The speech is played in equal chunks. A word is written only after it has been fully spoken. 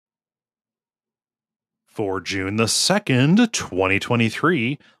For June the 2nd,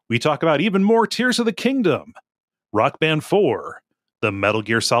 2023, we talk about even more Tears of the Kingdom, Rock Band 4, the Metal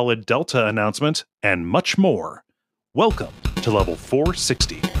Gear Solid Delta announcement, and much more. Welcome to Level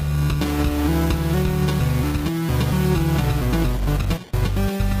 460.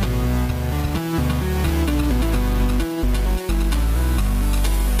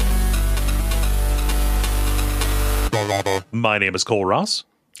 My name is Cole Ross.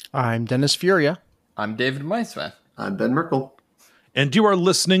 I'm Dennis Furia. I'm David Meisman. I'm Ben Merkel. And you are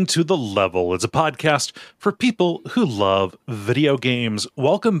listening to The Level. It's a podcast for people who love video games.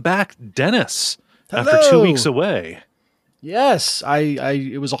 Welcome back, Dennis, Hello. after 2 weeks away. Yes,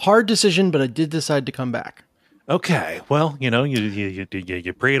 it was a hard decision, but I did decide to come back. Okay, well, you know,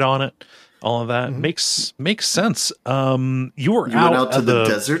 you prayed on it, all of that makes sense. You went out to the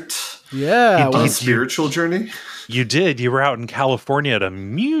desert. Yeah, on a spiritual journey. You did. You were out in California at a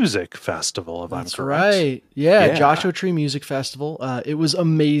music festival, if I'm correct. Right. Yeah, Joshua Tree Music Festival. It was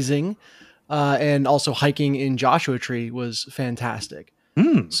amazing, and also hiking in Joshua Tree was fantastic.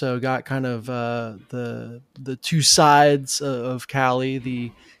 So got kind of the two sides of Cali,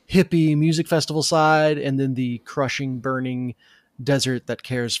 the hippie music festival side, and then the crushing, burning desert that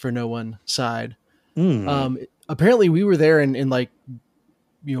cares for no one side. Apparently we were there in like,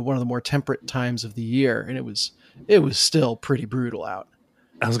 you know, one of the more temperate times of the year, and it was still pretty brutal out.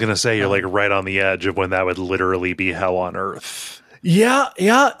 I was gonna say you're like right on the edge of when that would literally be hell on earth. Yeah.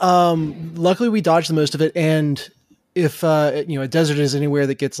 Luckily we dodged the most of it, and if a desert is anywhere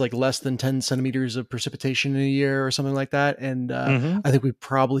that gets like less than 10 centimeters of precipitation in a year or something like that, and I think we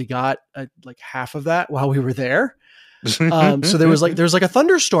probably got like half of that while we were there. So there was like a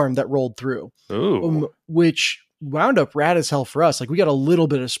thunderstorm that rolled through, which wound up rad as hell for us. Like we got a little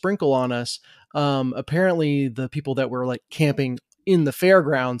bit of sprinkle on us. Apparently the people that were like camping in the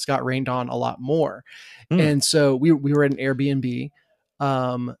fairgrounds got rained on a lot more. And so we were at an Airbnb.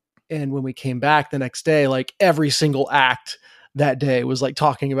 And when we came back the next day, like every single act that day was like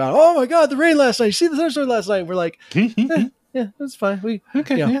talking about, oh my God, the rain last night. You see the thunderstorm last night. We're like, yeah, that's fine.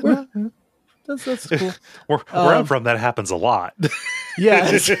 That's cool. Where I'm from, that happens a lot.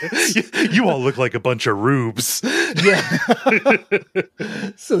 Yeah. You all look like a bunch of rubes. Yeah.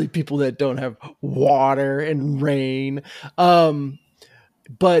 Silly people that don't have water and rain.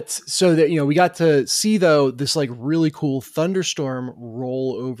 But so that, we got to see though, this like really cool thunderstorm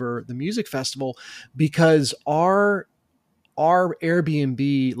roll over the music festival because our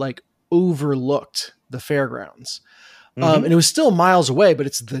Airbnb like overlooked the fairgrounds. And it was still miles away, but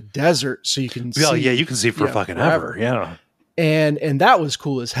it's the desert. So you can see. Yeah, you can see for fucking ever. Yeah. And that was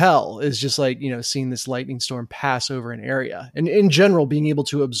cool as hell, is just like, seeing this lightning storm pass over an area, and in general, being able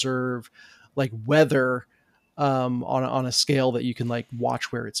to observe like weather on a scale that you can like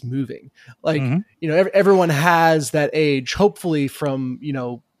watch where it's moving. Like, everyone has that age, hopefully from,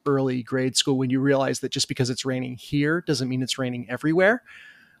 early grade school, when you realize that just because it's raining here doesn't mean it's raining everywhere.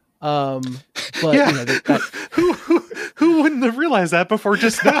 But who wouldn't have realized that before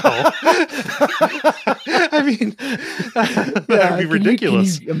just now? I mean, that would be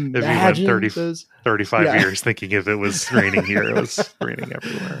ridiculous if you went 35 years thinking if it was raining here, it was raining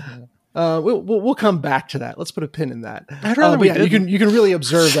everywhere. We'll come back to that. Let's put a pin in that. I'd rather you can really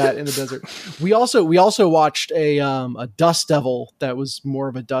observe that in the desert. We also watched a dust devil that was more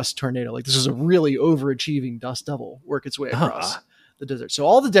of a dust tornado. Like this is a really overachieving dust devil work its way across the desert. So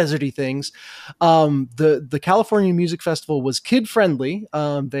all the deserty things. The California Music Festival was kid friendly.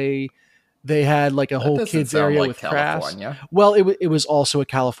 They had like a whole kids area with crafts. Well, it was also a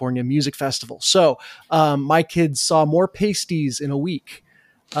California music festival. So my kids saw more pasties in a week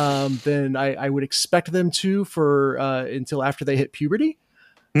than I would expect them to for until after they hit puberty.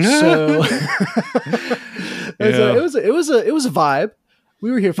 So it was a vibe. We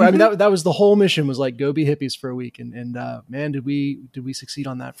were here for. I mean, that was the whole mission, was like go be hippies for a week, and man, did we succeed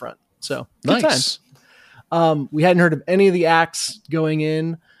on that front. So good nice. Time. We hadn't heard of any of the acts going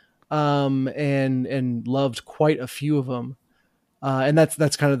in, and loved quite a few of them. And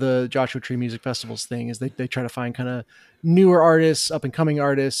that's kind of the Joshua Tree Music Festival's thing, is they try to find kind of newer artists, up and coming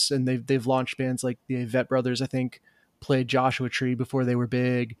artists, and they've launched bands like the Vet Brothers, I think, played Joshua Tree before they were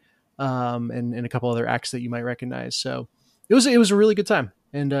big, and a couple other acts that you might recognize. So it was a really good time,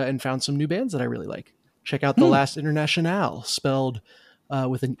 and found some new bands that I really like. Check out The Last Internationale, spelled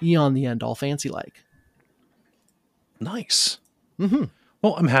with an E on the end, all fancy like. Nice.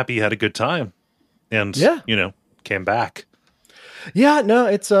 Well, I'm happy you had a good time, and came back. Yeah, no,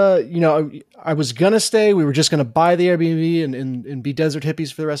 it's I was gonna stay. We were just gonna buy the Airbnb and be desert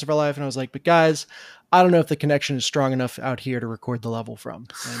hippies for the rest of our life. And I was like, but guys, I don't know if the connection is strong enough out here to record the level from.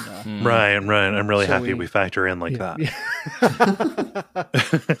 And Right. I'm really So happy we factor in like that.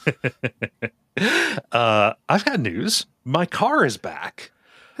 I've got news. My car is back.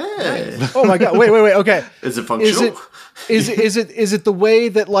 Hey, oh my god! Wait. Okay, is it functional? Is it the way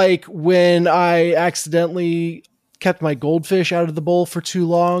that like when I accidentally kept my goldfish out of the bowl for too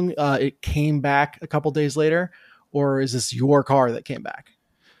long, it came back a couple days later, or is this your car that came back?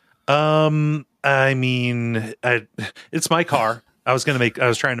 I mean, it's my car. I was trying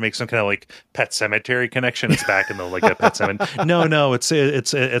to make some kind of like Pet Cemetery connection. It's back in the like a Pet Cemetery. No,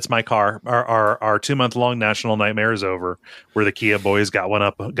 it's my car. Our 2-month-long national nightmare is over, where the Kia boys got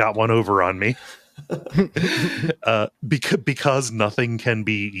one over on me. Because nothing can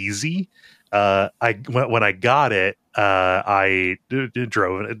be easy. When I got it, I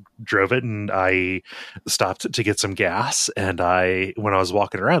drove it, and I stopped to get some gas. And when I was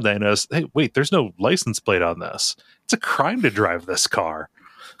walking around, I noticed, hey, wait, there's no license plate on this. It's a crime to drive this car.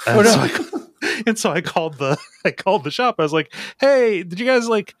 And so I called the shop. I was like, hey, did you guys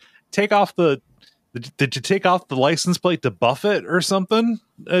like take off the license plate to buff it or something?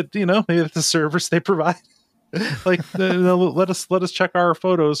 Maybe it's the service they provide. Like, let us check our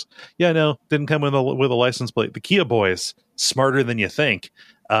photos. Yeah, no, didn't come with a license plate. The Kia boys, smarter than you think,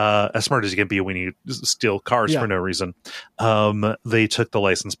 as smart as you can be when you steal cars for no reason. They took the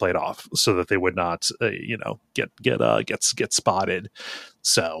license plate off so that they would not, get spotted.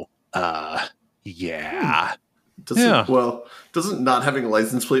 So, yeah. Doesn't not having a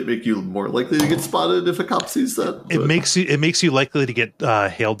license plate make you more likely to get spotted if a cop sees that? It makes you likely to get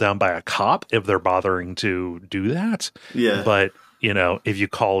hailed down by a cop if they're bothering to do that. Yeah. But if you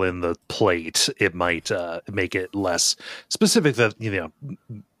call in the plate, it might make it less specific that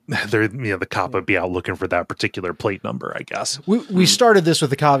the cop would be out looking for that particular plate number, I guess. We started this with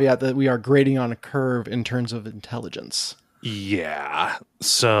the caveat that we are grading on a curve in terms of intelligence. Yeah.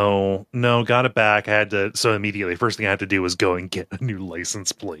 So no, got it back. So immediately, first thing I had to do was go and get a new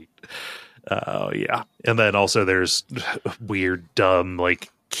license plate. Yeah. And then also there's weird, dumb, like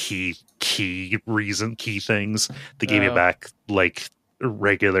key things. They gave me back like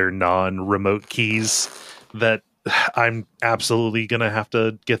regular non-remote keys that I'm absolutely going to have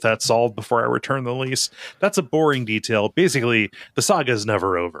to get that solved before I return the lease. That's a boring detail. Basically, the saga is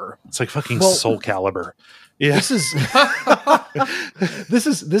never over. It's like fucking Soul Calibur. Yeah. This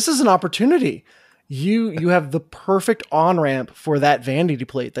is an opportunity. You have the perfect on-ramp for that vanity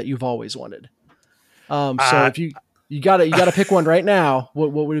plate that you've always wanted. So if you gotta pick one right now,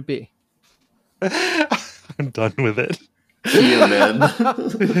 what would it be? I'm done with it. Kia man.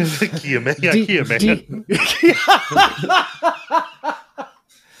 Kia man. Yeah, Kia man.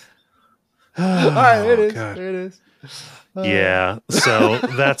 All right, there it is. Yeah, so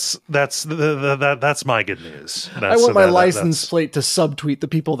that's my good news. I want my license plate to subtweet the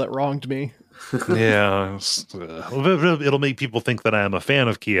people that wronged me. Yeah, it'll make people think that I am a fan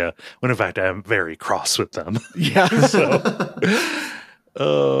of Kia when in fact I am very cross with them. Yeah.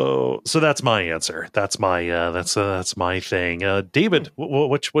 So that's my answer. That's my thing. David,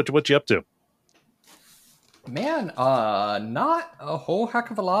 what you up to? Man, not a whole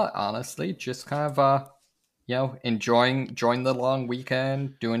heck of a lot, honestly. Just kind of enjoying the long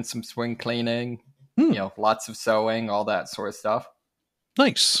weekend, doing some swing cleaning, lots of sewing, all that sort of stuff.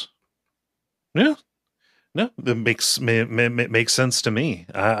 Nice. Yeah. No, that makes sense to me.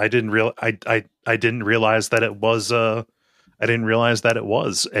 I didn't realize that it was a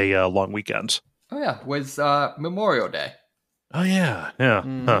long weekend. Oh yeah, it was Memorial Day. Oh yeah.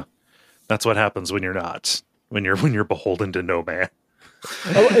 Huh. That's what happens when you're beholden to no man.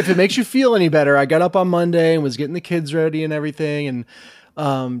 Oh, if it makes you feel any better, I got up on Monday and was getting the kids ready and everything,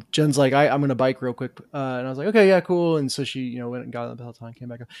 and Jen's like, I'm gonna bike real quick, and I was like, okay, yeah, cool. And so she went and got on the Peloton, came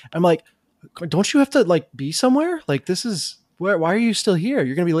back up. I'm like, don't you have to like be somewhere? Like, this is why are you still here?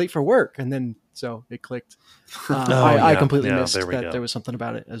 You're gonna be late for work. And then so it clicked. I completely missed that there was something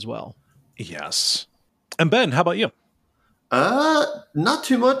about it as well. Yes. And Ben, how about you? Not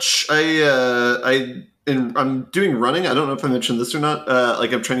too much. I'm doing running. I don't know if I mentioned this or not.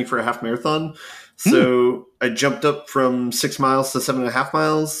 I'm training for a half marathon. So I jumped up from 6 miles to 7.5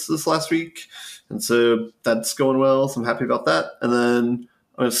 miles this last week. And so that's going well. So I'm happy about that. And then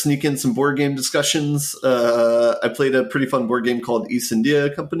I'm going to sneak in some board game discussions. I played a pretty fun board game called East India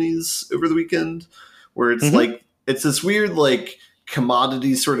Companies over the weekend, where it's it's this weird, like,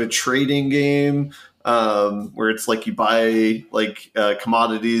 commodity sort of trading game. where it's like you buy like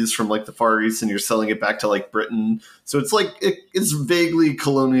commodities from like the Far East and you're selling it back to like Britain. So it's like it's vaguely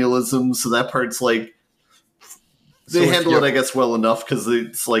colonialism. So that part's like they handle it, I guess, well enough because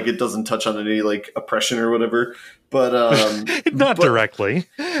it's like it doesn't touch on any like oppression or whatever. But not directly.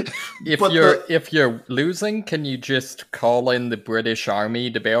 If you're losing, can you just call in the British Army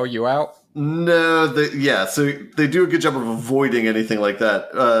to bail you out? No, so they do a good job of avoiding anything like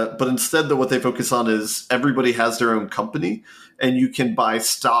that. But instead, what they focus on is everybody has their own company, and you can buy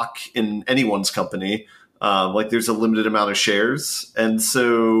stock in anyone's company. Like there's a limited amount of shares. And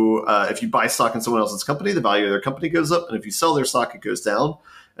so if you buy stock in someone else's company, the value of their company goes up. And if you sell their stock, it goes down.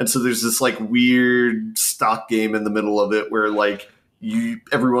 And so there's this like weird stock game in the middle of it where like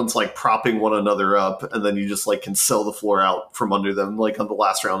everyone's like propping one another up. And then you just like can sell the floor out from under them like on the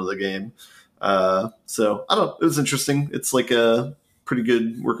last round of the game. So I don't know. It was interesting. It's like a pretty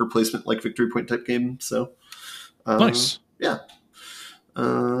good worker placement, like victory point type game. So nice. Yeah.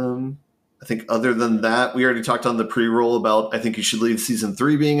 I think other than that, we already talked on the pre-roll about I Think You Should Leave Season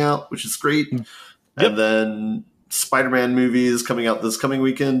 3 being out, which is great. Yep. And then Spider-Man movies coming out this coming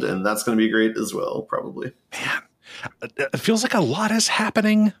weekend, and that's going to be great as well, probably. Man, it feels like a lot is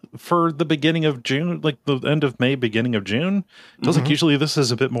happening for the beginning of June, like the end of May, beginning of June. It feels like usually this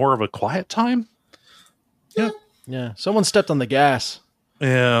is a bit more of a quiet time. Yeah. Someone stepped on the gas.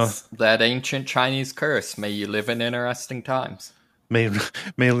 Yeah. That ancient Chinese curse. May you live in interesting times. May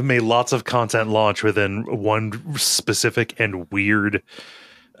lots of content launch within one specific and weird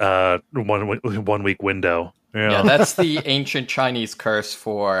 1 week window. Yeah, that's the ancient Chinese curse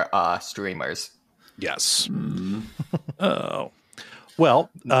for streamers. Yes. Oh. Well,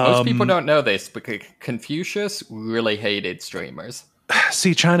 most people don't know this, because Confucius really hated streamers.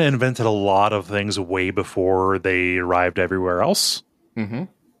 See, China invented a lot of things way before they arrived everywhere else. Mm-hmm.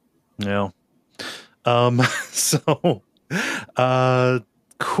 Yeah. So...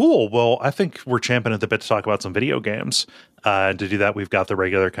 cool. Well, I think we're champing at the bit to talk about some video games. And to do that, we've got the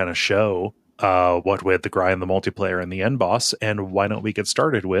regular kind of show, what with the grind, the multiplayer, and the end boss. And why don't we get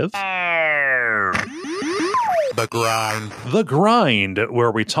started with the grind? The grind,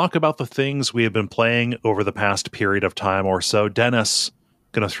 where we talk about the things we have been playing over the past period of time or so. Dennis,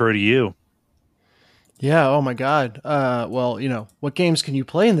 gonna throw to you. Yeah. Oh my God. Well, what games can you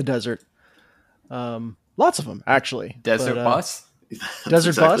play in the desert? Lots of them, actually. Desert Bus?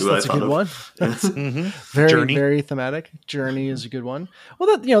 Desert Bus, that's a good one. That's very, Journey. very thematic. Journey is a good one.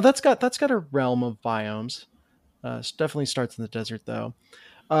 Well, that's got a realm of biomes. It definitely starts in the desert, though.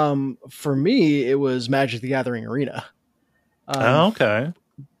 For me, it was Magic the Gathering Arena. Okay.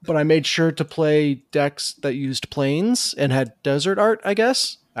 But I made sure to play decks that used plains and had desert art, I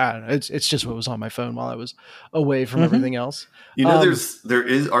guess. I don't know. It's just what was on my phone while I was away from everything else.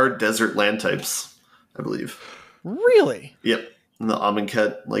 There are desert land types, I believe. Really? Yep. In the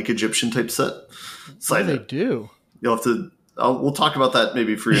Amonkhet, like Egyptian type set. What do they do? You'll have to. We'll talk about that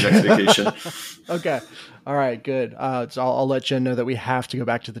maybe for your next vacation. Okay. All right. Good. So I'll let Jen know that we have to go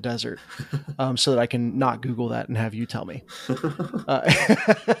back to the desert, so that I can not Google that and have you tell me. But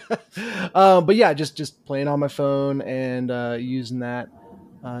yeah, just playing on my phone and using that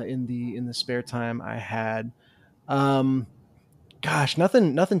in the spare time I had. Gosh,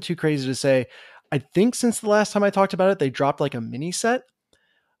 nothing too crazy to say. I think since the last time I talked about it, they dropped like a mini set.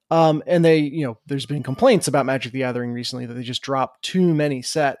 And they, there's been complaints about Magic the Gathering recently that they just dropped too many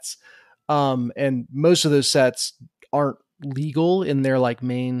sets. And most of those sets aren't legal in their like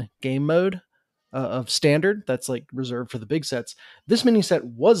main game mode of standard. That's like reserved for the big sets. This mini set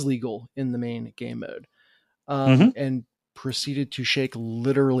was legal in the main game mode, and proceeded to shake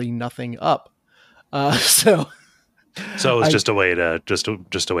literally nothing up. So it was just a way to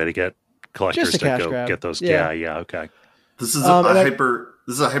get collectors to go grab. Get those. Yeah. Okay. This is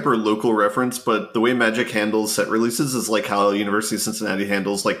a hyper local reference, but the way Magic handles set releases is like how University of Cincinnati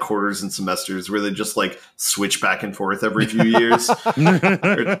handles like quarters and semesters, where they just like switch back and forth every few years.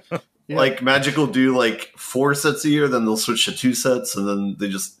 Like Magic will do like 4 sets a year, then they'll switch to 2 sets, and then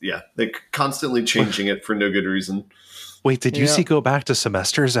they're constantly changing it for no good reason. Wait, did UC go back to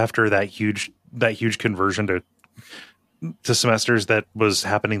semesters after that huge conversion to semesters that was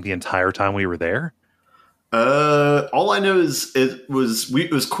happening the entire time we were there? All I know is it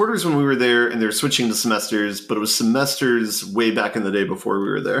was quarters when we were there, and they're switching to semesters, but it was semesters way back in the day before we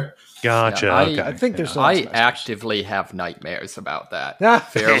were there. Gotcha. Yeah, okay. I think there's. I actively have nightmares about that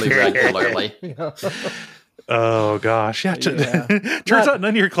fairly regularly. Oh gosh, yeah. Turns out none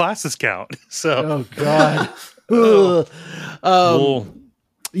of your classes count. So. Oh god.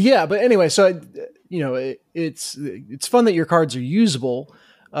 Yeah, but anyway, so it's fun that your cards are usable.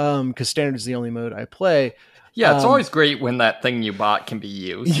 because standard is the only mode I play. Yeah, it's always great when that thing you bought can be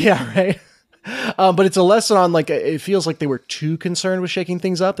used. Yeah, right. But it's a lesson on, like, it feels like they were too concerned with shaking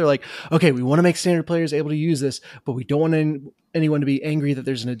things up. They're like, okay, we want to make standard players able to use this, but we don't want anyone to be angry that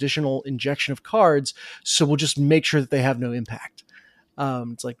there's an additional injection of cards. So we'll just make sure that they have no impact.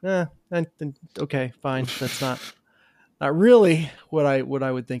 It's like, okay, fine. That's not really what I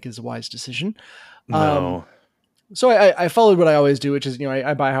would think is a wise decision. No. So I followed what I always do, which is,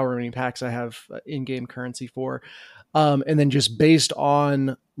 I buy however many packs I have in-game currency for. And then just based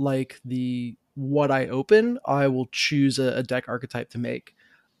on like what I open, I will choose a deck archetype to make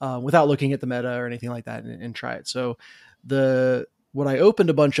without looking at the meta or anything like that and try it. So what I opened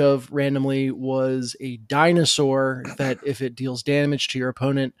a bunch of randomly was a dinosaur that, if it deals damage to your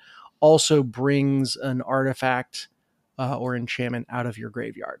opponent, also brings an artifact or enchantment out of your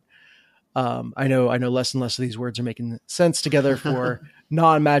graveyard. I know less and less of these words are making sense together for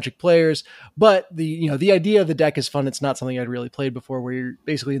non-Magic players, but the idea of the deck is fun. It's not something I'd really played before, where you're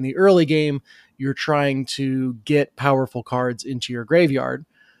basically in the early game, you're trying to get powerful cards into your graveyard.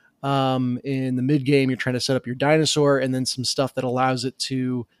 In the mid game, you're trying to set up your dinosaur and then some stuff that allows it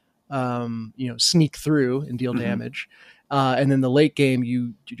to, sneak through and deal damage. And then the late game,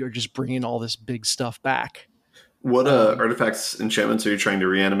 you're just bringing all this big stuff back. What artifacts, enchantments are you trying to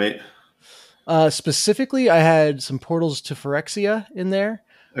reanimate? Specifically, I had some portals to Phyrexia in there,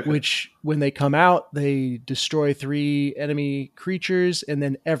 which when they come out, they destroy 3 enemy creatures, and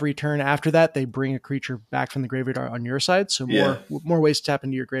then every turn after that, they bring a creature back from the graveyard on your side. So more ways to tap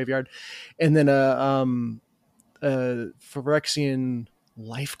into your graveyard. And then Phyrexian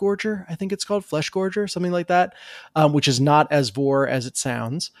Life Gorger, I think it's called, Flesh Gorger, something like that, which is not as Vor as it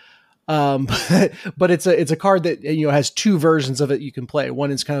sounds. But it's a card that has 2 versions of it you can play. One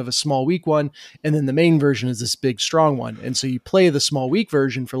is kind of a small weak one, and then the main version is this big strong one. And so you play the small weak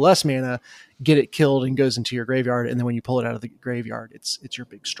version for less mana, get it killed, and goes into your graveyard. And then when you pull it out of the graveyard, it's your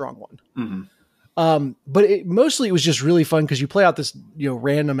big strong one. Mm-hmm. But mostly it was just really fun because you play out this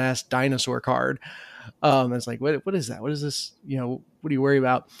random ass dinosaur card. It's like, what is that? What is this? What do you worry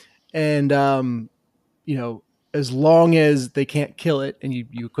about? And as long as they can't kill it and you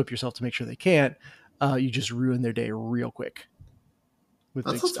equip yourself to make sure they can't, you just ruin their day real quick with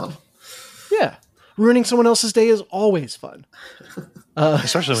big stuff. Fun. Yeah. Ruining someone else's day is always fun.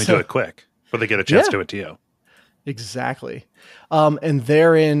 Especially when you do it quick, where they get a chance to do it to you. Exactly. And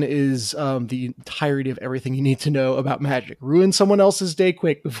therein is the entirety of everything you need to know about Magic. Ruin someone else's day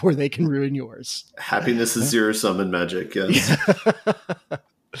quick before they can ruin yours. Happiness is zero sum in Magic, yes.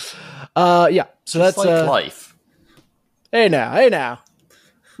 Yeah. So just that's like life. Hey now.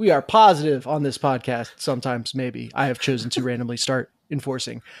 We are positive on this podcast. Sometimes, maybe. I have chosen to randomly start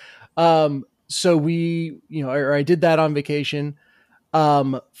enforcing. So I did that on vacation.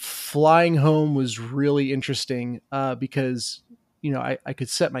 Flying home was really interesting because, I could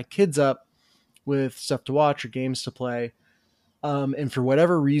set my kids up with stuff to watch or games to play. And for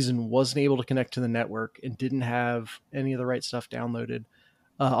whatever reason, wasn't able to connect to the network and didn't have any of the right stuff downloaded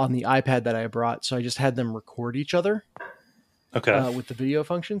on the iPad that I brought. So I just had them record each other. Okay. With the video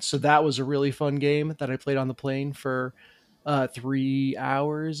function. So that was a really fun game that I played on the plane for 3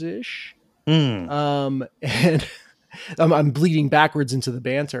 hours ish. And I'm bleeding backwards into the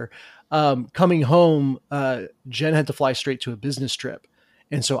banter. Coming home, Jen had to fly straight to a business trip.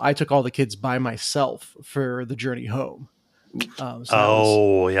 And so I took all the kids by myself for the journey home. That was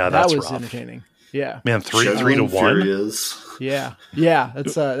rough. Entertaining. Yeah, man, 3 to 1. Furious. Yeah.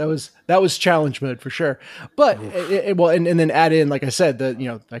 That's that was challenge mode for sure. But and then add in, like I said,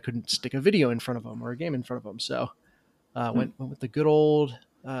 I couldn't stick a video in front of them or a game in front of them, so went with the good old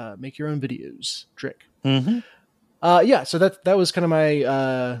make your own videos trick. Mm-hmm. So that was kind of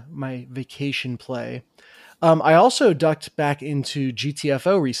my vacation play. I also ducked back into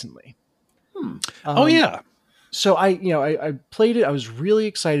GTFO recently. So I played it. I was really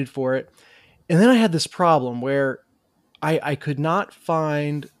excited for it. And then I had this problem where I could not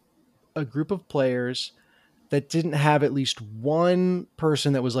find a group of players that didn't have at least one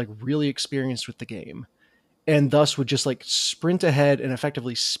person that was like really experienced with the game and thus would just like sprint ahead and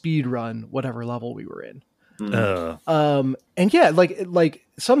effectively speed run whatever level we were in. And yeah, like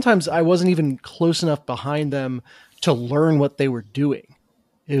sometimes I wasn't even close enough behind them to learn what they were doing.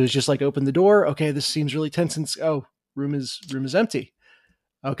 It was just like, open the door. Okay, this seems really tense. And room is empty.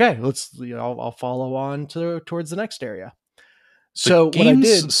 Okay, I'll follow on towards the next area. So what I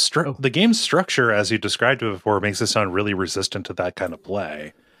did, the game's structure, as you described it before, makes it sound really resistant to that kind of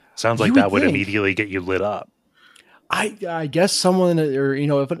play. Sounds like that would immediately get you lit up. I guess someone, or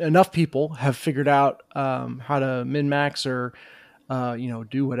if enough people have figured out how to min-max or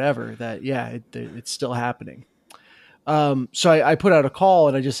do whatever, that, it's still happening. So I put out a call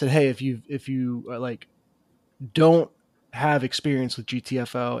and I just said, hey, if you like don't have experience with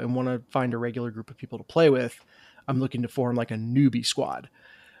GTFO and want to find a regular group of people to play with, I'm looking to form like a newbie squad.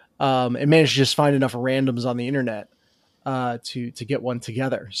 And managed to just find enough randoms on the internet to get one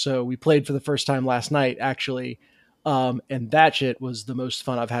together. So we played for the first time last night, actually. And that shit was the most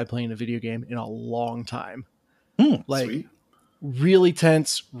fun I've had playing a video game in a long time. Sweet. Really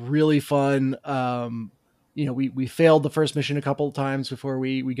tense, really fun. We failed the first mission a couple of times before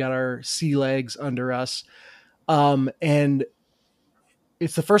we got our sea legs under us. And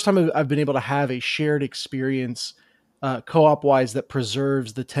it's the first time I've been able to have a shared experience co-op wise that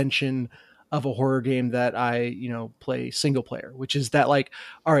preserves the tension of a horror game that I, play single player, which is that, like,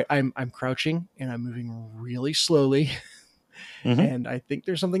 all right, I'm crouching and I'm moving really slowly. And I think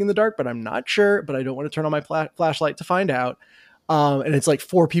there's something in the dark, but I'm not sure, but I don't want to turn on my flashlight to find out. And it's like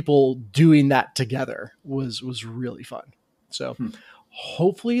 4 people doing that together was really fun. So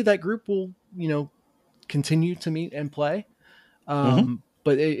hopefully that group will, continue to meet and play.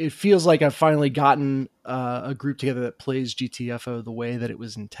 But it feels like I've finally gotten a group together that plays GTFO the way that it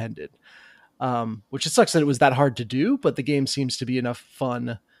was intended. Which it sucks that it was that hard to do, but the game seems to be enough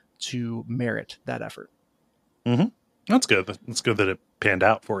fun to merit that effort. That's good. It's good that it panned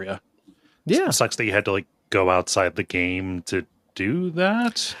out for you. Yeah. It sucks that you had to go outside the game to do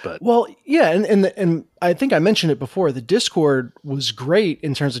that, but and I think I mentioned it before. The Discord was great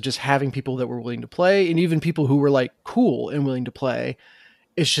in terms of just having people that were willing to play, and even people who were cool and willing to play.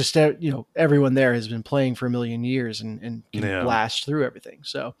 It's just that, everyone there has been playing for a million years and can blast through everything.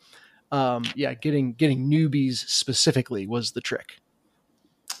 So, getting newbies specifically was the trick.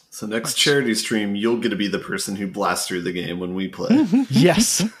 So next charity stream, you'll get to be the person who blasts through the game when we play.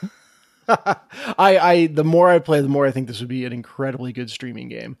 Yes. The more I play, the more I think this would be an incredibly good streaming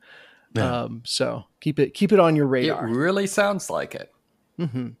game. Yeah. So keep it on your radar. It really sounds like it.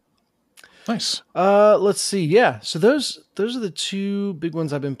 Nice. Let's see. Yeah. So those are the 2 big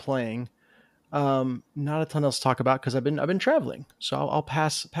ones I've been playing. Not a ton else to talk about because I've been traveling. So I'll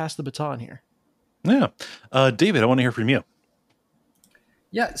pass the baton here. Yeah. David, I want to hear from you.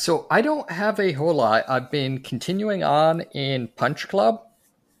 Yeah. So I don't have a whole lot. I've been continuing on in Punch Club.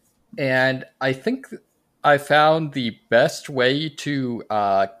 And I think I found the best way to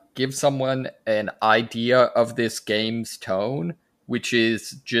give someone an idea of this game's tone, which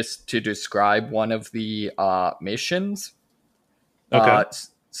is just to describe one of the missions. Okay.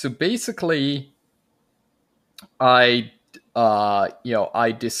 So basically, I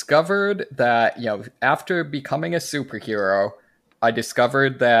discovered that, after becoming a superhero, I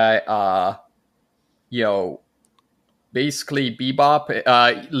discovered that, basically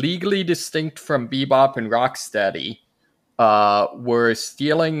Bebop, legally distinct from Bebop and Rocksteady, were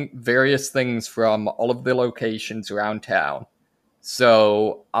stealing various things from all of the locations around town.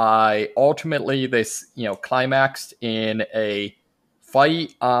 So I ultimately, this, climaxed in a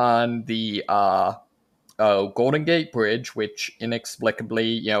fight on the Golden Gate Bridge, which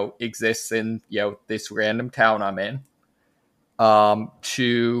inexplicably, exists in, this random town I'm in,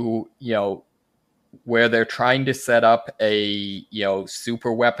 to, where they're trying to set up a,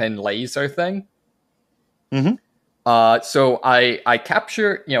 super weapon laser thing. So I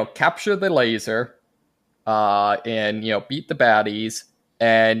capture the laser, and, beat the baddies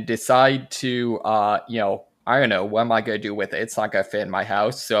and decide to, I don't know, what am I going to do with it? It's not going to fit in my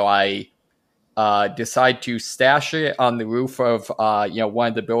house. So I, decide to stash it on the roof of, one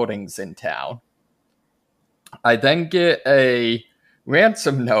of the buildings in town. I then get a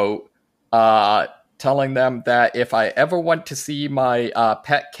ransom note, telling them that if I ever want to see my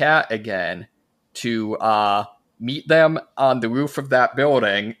pet cat again, to meet them on the roof of that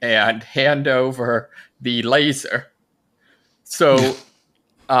building and hand over the laser. So,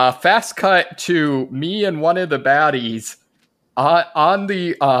 fast cut to me and one of the baddies on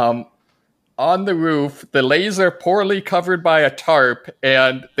the roof, the laser poorly covered by a tarp,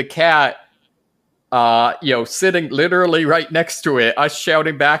 and the cat, sitting literally right next to it, us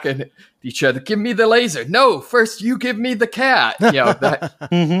shouting back at each other, "Give me the laser." "No, first you give me the cat."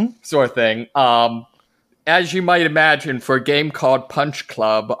 That sort of thing. As you might imagine, for a game called Punch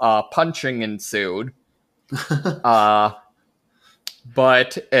Club, punching ensued.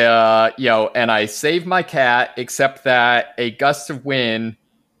 But, and I save my cat, except that a gust of wind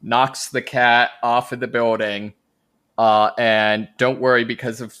knocks the cat off of the building. And don't worry,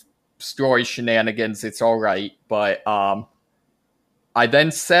 because of story shenanigans, it's all right. But I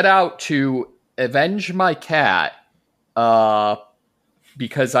then set out to avenge my cat,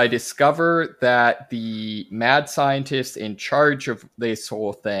 because I discover that the mad scientist in charge of this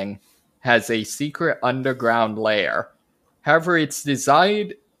whole thing has a secret underground lair. However, it's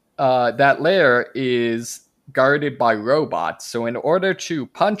designed, that lair is guarded by robots. So in order to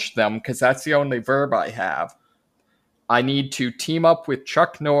punch them, because that's the only verb I have, I need to team up with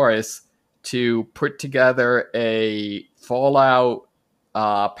Chuck Norris to put together a Fallout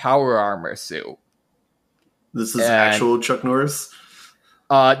power armor suit. This is actual Chuck Norris?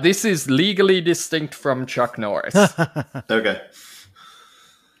 This is legally distinct from Chuck Norris. Okay.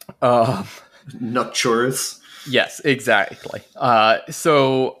 Nutchoris. Yes, exactly.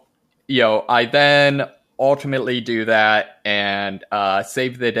 So, I then ultimately do that and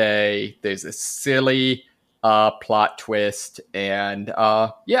save the day. There's a silly plot twist, and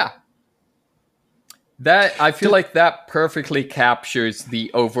that I feel like that perfectly captures the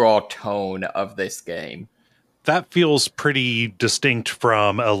overall tone of this game. That feels pretty distinct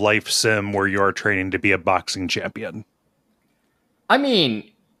from a life sim where you are training to be a boxing champion. I mean,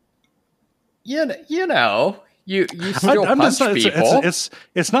 you still punch people.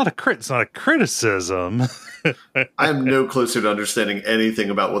 It's not a criticism. I am no closer to understanding anything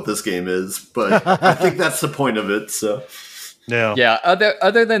about what this game is, but I think that's the point of it. So yeah.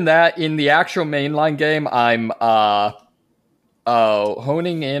 Other than that, in the actual mainline game, I'm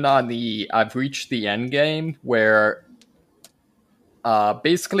honing in on I've reached the end game where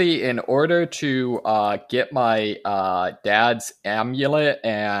basically in order to get my dad's amulet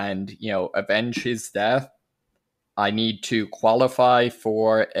and avenge his death, I need to qualify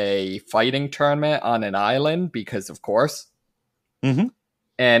for a fighting tournament on an island because of course. Mm-hmm.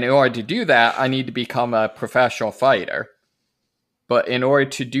 And in order to do that, I need to become a professional fighter. But in order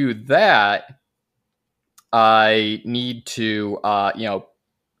to do that, I need to,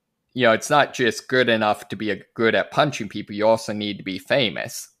 it's not just good enough to be good at punching people. You also need to be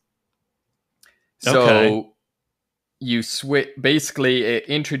famous. So you switch. Basically, it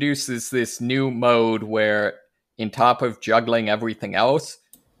introduces this new mode where, in top of juggling everything else,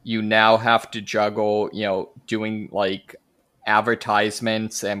 you now have to juggle, doing like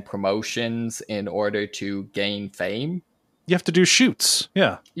advertisements and promotions in order to gain fame. You have to do shoots.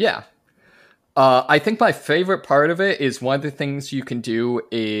 Yeah. Yeah. I think my favorite part of it is one of the things you can do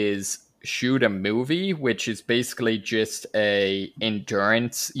is shoot a movie, which is basically just a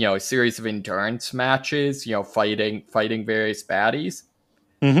endurance, a series of endurance matches, fighting various baddies.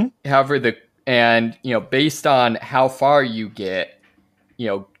 Mm-hmm. However, based on how far you get,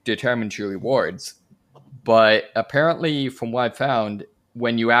 determines your rewards. But apparently, from what I found,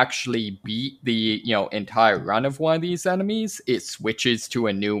 when you actually beat the, entire run of one of these enemies, it switches to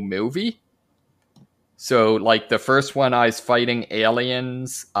a new movie. So, like, the first one I was fighting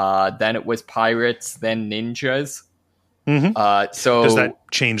aliens, then it was pirates, then ninjas. Mm-hmm. So does that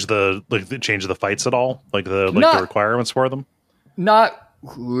change the fights at all? Like the requirements for them? Not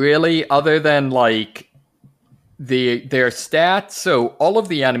really, other than like their stats. So all of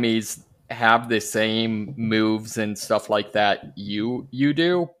the enemies have the same moves and stuff like that you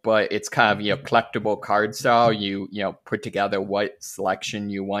do, but it's kind of collectible card style. You put together what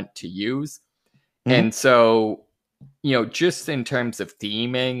selection you want to use. Mm-hmm. And so just in terms of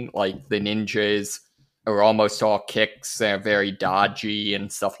theming, like the ninjas are almost all kicks, they're very dodgy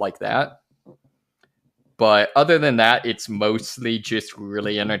and stuff like that. But other than that, it's mostly just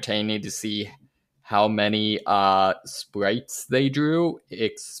really entertaining to see how many sprites they drew,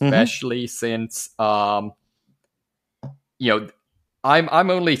 especially since I'm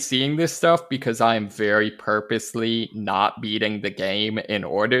only seeing this stuff because I am very purposely not beating the game in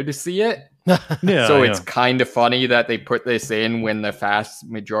order to see it. It's kind of funny that they put this in when the vast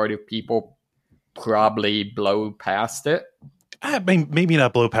majority of people probably blow past it. I mean, maybe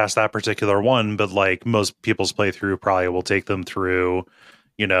not blow past that particular one, but like most people's playthrough probably will take them through,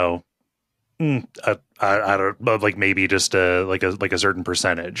 I don't know, like maybe just a certain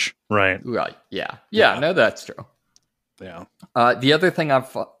percentage, right? Right. Yeah. No, that's true. Yeah. The other thing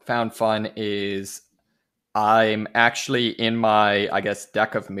I've found fun is I'm actually in my, I guess,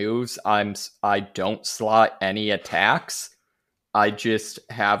 deck of moves. I don't slot any attacks. I just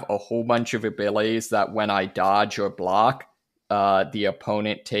have a whole bunch of abilities that when I dodge or block, the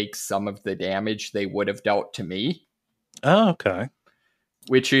opponent takes some of the damage they would have dealt to me. Oh, okay.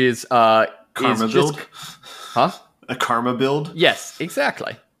 Which is karma build? Huh? A karma build? Yes,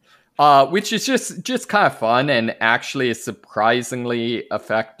 exactly. Which is just kind of fun and actually is surprisingly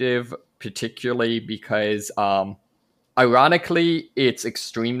effective, particularly because, ironically, it's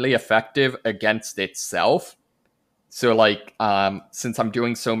extremely effective against itself. So, like, since I'm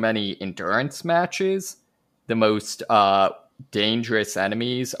doing so many endurance matches, the most dangerous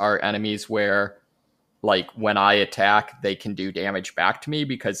enemies are enemies where, like, when I attack, they can do damage back to me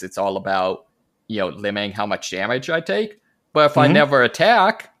because it's all about, limiting how much damage I take. But if I never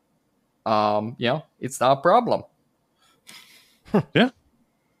attack, it's not a problem. Yeah.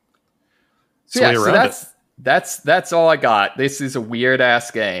 So yeah, so that's all I got. This is a weird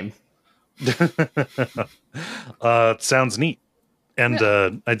ass game. Sounds neat. And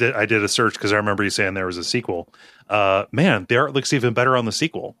I did a search because I remember you saying there was a sequel. Man, the art looks even better on the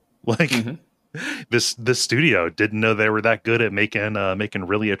sequel. Like this studio didn't know they were that good at making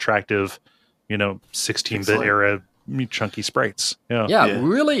really attractive, 16-bit era chunky sprites. Yeah,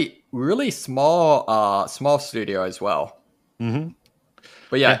 really, really small studio as well.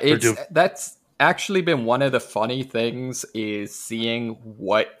 But yeah, that's actually been one of the funny things is seeing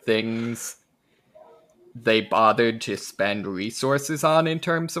what things they bothered to spend resources on in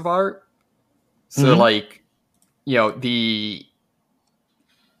terms of art. So like, pretty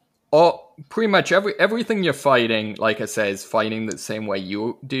much everything you're fighting, like I said, is fighting the same way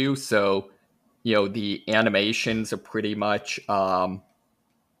you do. So, the animations are pretty much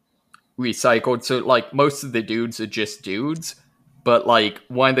recycled. So like most of the dudes are just dudes. But like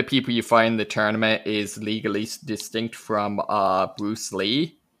one of the people you find in the tournament is legally distinct from Bruce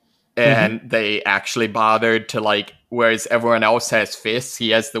Lee. And they actually bothered to like, whereas everyone else has fists, he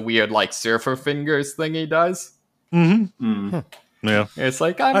has the weird like surfer fingers thing he does. Yeah. It's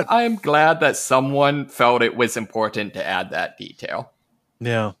like, I'm glad that someone felt it was important to add that detail.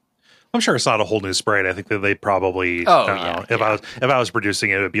 Yeah. I'm sure it's not a whole new sprite. I think that they probably, if I was producing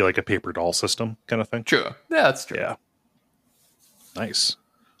it, it would be like a paper doll system kind of thing. True. Yeah, that's true. Yeah. Nice.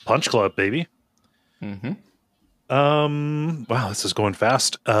 Punch Club, baby. Wow, this is going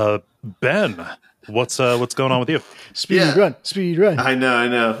fast. Ben, what's going on with you? Speed run. I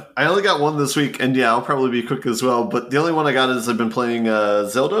know. I only got one this week, and I'll probably be quick as well. But the only one I got is I've been playing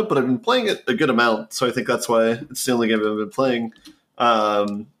Zelda, but I've been playing it a good amount, so I think that's why it's the only game I've been playing.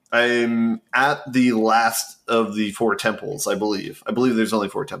 I'm at the last of the 4 temples, I believe. I believe there's only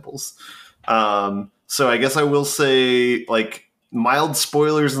 4 temples. So I guess I will say, like, mild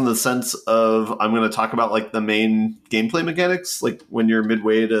spoilers in the sense of I'm going to talk about like the main gameplay mechanics, like when you're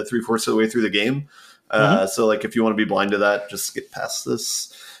midway to 3/4 of the way through the game. So like if you want to be blind to that, just skip past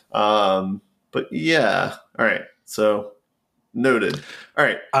this. But yeah, all right. So noted. All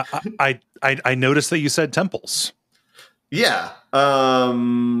right. I noticed that you said temples. Yeah.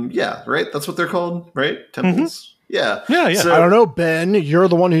 Yeah. Right. That's what they're called, right? Temples. Yeah. So, I don't know, Ben. You're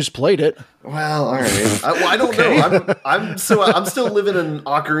the one who's played it. Well, all right. I don't know. I'm still living in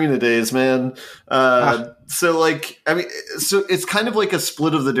Ocarina days, man. So like, I mean, so it's kind of like a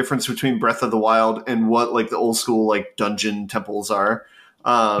split of the difference between Breath of the Wild and what like the old school like dungeon temples are.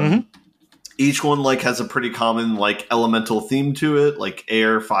 Each one like has a pretty common like elemental theme to it, like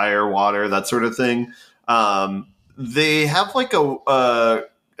air, fire, water, that sort of thing. They have like a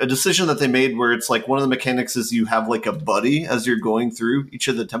decision that they made where it's like one of the mechanics is you have like a buddy as you're going through each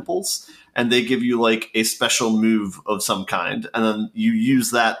of the temples, and they give you like a special move of some kind, and then you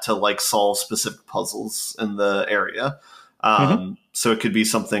use that to like solve specific puzzles in the area. So it could be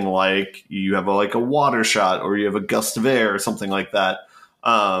something like you have a water shot, or you have a gust of air, or something like that.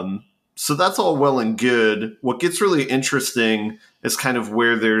 So that's all well and good. What gets really interesting is kind of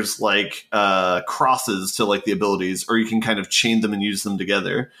where there's like crosses to like the abilities, or you can kind of chain them and use them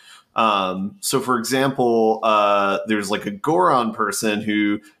together. So for example, there's like a Goron person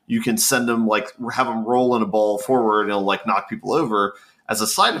who you can send him like have him roll in a ball forward and it'll like knock people over. As a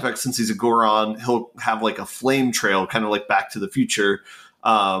side effect, since he's a Goron, he'll have like a flame trail, kind of like Back to the Future.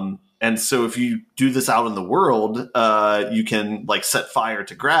 And so if you do this out in the world, you can like set fire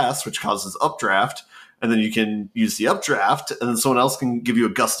to grass, which causes updraft. And then you can use the updraft, and then someone else can give you a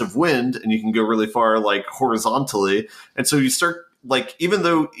gust of wind, and you can go really far like horizontally. And so you start like, even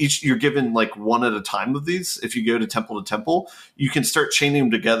though you're given like one at a time of these, if you go to temple, you can start chaining them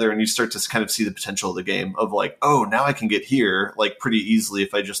together, and you start to kind of see the potential of the game of like, oh, now I can get here like pretty easily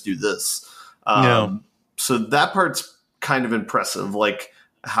if I just do this. So that part's kind of impressive, like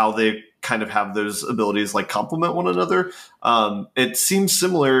how they kind of have those abilities like complement one another. It seems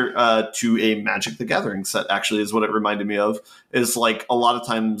similar to a Magic the Gathering set, actually, is what it reminded me of. Is like a lot of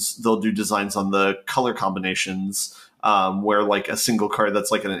times they'll do designs on the color combinations, where like a single card that's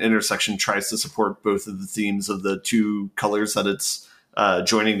like at an intersection tries to support both of the themes of the 2 colors that it's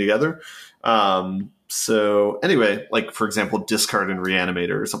joining together. So anyway, like for example, discard and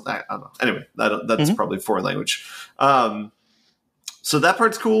reanimator or something. I don't know. Anyway, that's probably foreign language. So that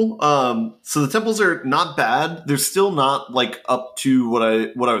part's cool. So the temples are not bad. They're still not like up to what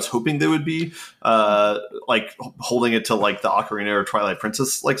I was hoping they would be. Like holding it to like the Ocarina or Twilight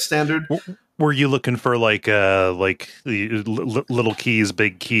Princess like standard. Were you looking for like the little keys,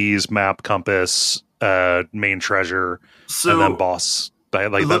 big keys, map, compass, main treasure, and then boss,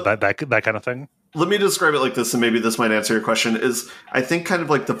 that kind of thing? Let me describe it like this, and maybe this might answer your question, is I think kind of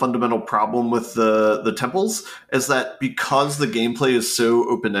like the fundamental problem with the temples is that because the gameplay is so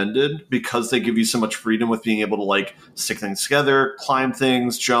open-ended, because they give you so much freedom with being able to like stick things together, climb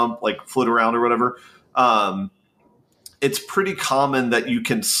things, jump, like float around or whatever, it's pretty common that you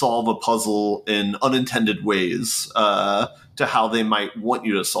can solve a puzzle in unintended ways to how they might want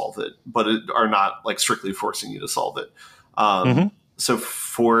you to solve it, but are not like strictly forcing you to solve it. So,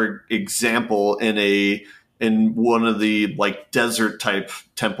 for example, in one of the like desert type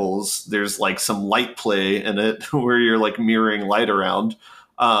temples, there's like some light play in it where you're like mirroring light around.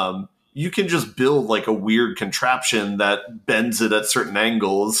 You can just build like a weird contraption that bends it at certain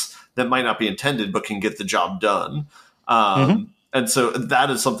angles that might not be intended, but can get the job done. And so that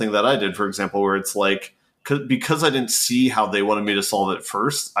is something that I did, for example, where it's like, because I didn't see how they wanted me to solve it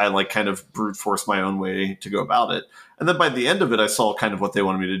first, I like kind of brute forced my own way to go about it. And then by the end of it, I saw kind of what they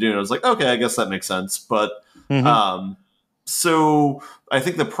wanted me to do. And I was like, okay, I guess that makes sense. But so I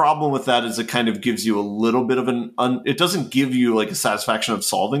think the problem with that is it kind of gives you a little bit of it doesn't give you like a satisfaction of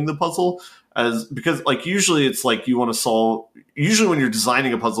solving the puzzle, because like usually it's like you want to solve. Usually when you're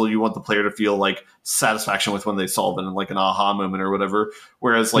designing a puzzle, you want the player to feel like satisfaction with when they solve it and like an aha moment or whatever.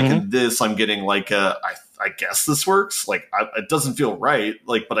 Whereas like in this, I'm getting like I guess this works. Like it doesn't feel right.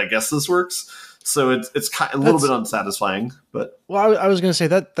 Like, but I guess this works. So it's kind of a little bit unsatisfying. But I was going to say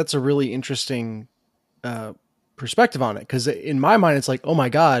that's a really interesting perspective on it, because in my mind it's like, oh my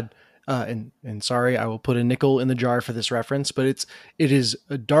god. And sorry, I will put a nickel in the jar for this reference, but it is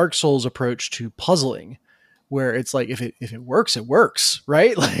a Dark Souls approach to puzzling, where it's like if it works, it works,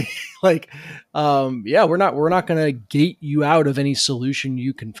 right? Yeah, we're not going to gate you out of any solution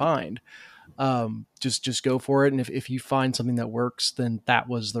you can find. Just go for it, and if you find something that works, then that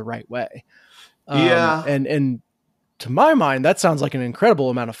was the right way. And to my mind, that sounds like an incredible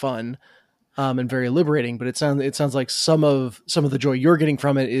amount of fun. And very liberating, but it sounds like some of the joy you're getting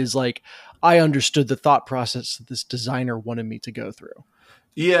from it is like, I understood the thought process that this designer wanted me to go through.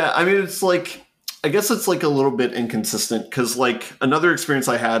 Yeah, I mean, it's like, I guess it's like a little bit inconsistent, because like another experience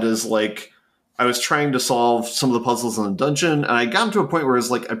I had is like I was trying to solve some of the puzzles in the dungeon, and I got to a point where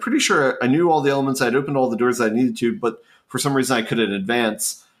it's like, I'm pretty sure I knew all the elements, I'd opened all the doors that I needed to, but for some reason I couldn't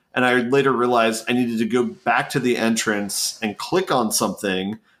advance. And I later realized I needed to go back to the entrance and click on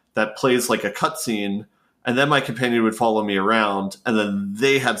something that plays like a cutscene, and then my companion would follow me around, and then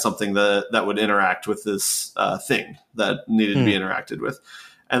they had something that would interact with this thing that needed to be interacted with.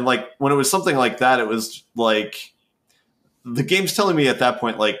 And like when it was something like that, it was like the game's telling me at that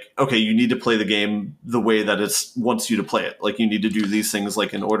point, like, okay, you need to play the game the way that it wants you to play it. Like you need to do these things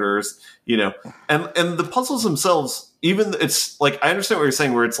like in orders, you know. And the puzzles themselves, even it's like, I understand what you're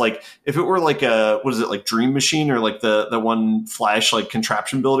saying, where it's like, if it were like what is it, like Dream Machine, or like the one Flash like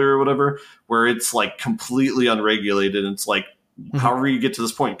contraption builder or whatever, where it's like completely unregulated and it's like, however you get to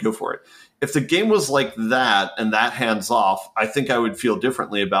this point, go for it. If the game was like that and that hands off, I think I would feel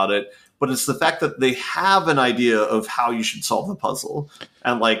differently about it. But it's the fact that they have an idea of how you should solve the puzzle,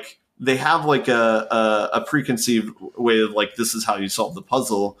 and like they have like a preconceived way of like, this is how you solve the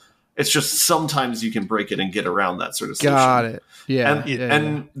puzzle. It's just sometimes you can break it and get around that sort of solution. Got it. Yeah.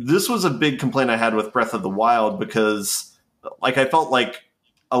 And this was a big complaint I had with Breath of the Wild, because like I felt like,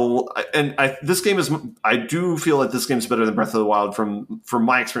 this game is, I do feel like this game is better than Breath of the Wild from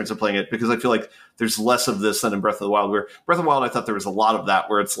my experience of playing it, because I feel like there's less of this than in Breath of the Wild, where Breath of the Wild, I thought there was a lot of that,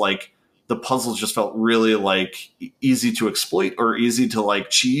 where it's like the puzzles just felt really like easy to exploit or easy to like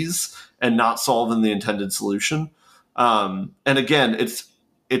cheese and not solve in the intended solution. And again,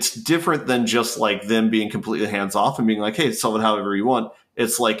 it's different than just like them being completely hands off and being like, hey, solve it however you want.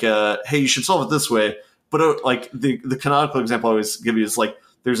 It's like, hey, you should solve it this way. But like the canonical example I always give you is like,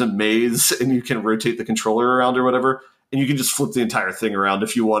 there's a maze and you can rotate the controller around or whatever, and you can just flip the entire thing around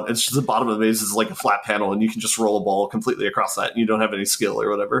if you want. It's just the bottom of the maze is like a flat panel, and you can just roll a ball completely across that, and you don't have any skill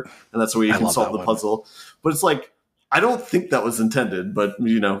or whatever. And that's the way you can solve the puzzle. But it's like, I don't think that was intended, but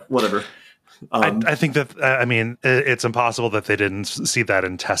you know, whatever. I think that, I mean, it's impossible that they didn't see that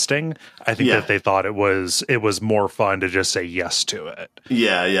in testing. I think that they thought it was more fun to just say yes to it.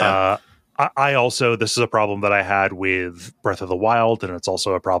 Yeah. I also, this is a problem that I had with Breath of the Wild, and it's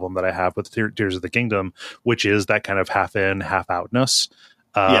also a problem that I have with Tears of the Kingdom, which is that kind of half in, half outness,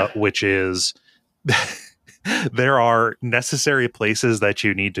 which is there are necessary places that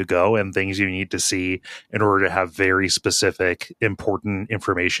you need to go and things you need to see in order to have very specific, important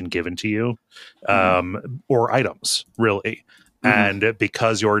information given to you, or items, really. And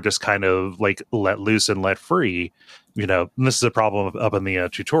because you're just kind of like let loose and let free, you know, and this is a problem up in the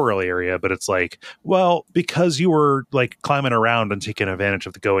tutorial area, but it's like, well, because you were like climbing around and taking advantage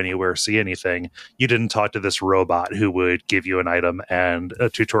of the go anywhere, see anything, you didn't talk to this robot who would give you an item and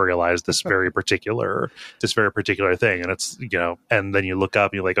tutorialize this very particular thing. And it's, you know, and then you look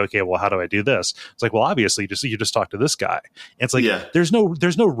up and you're like, okay, well, how do I do this? It's like, well, obviously you just talk to this guy. And it's like, there's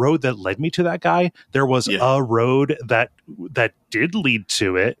no road that led me to that guy. There was a road that did lead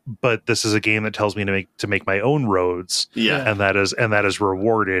to it, but this is a game that tells me to make my own roads. And that is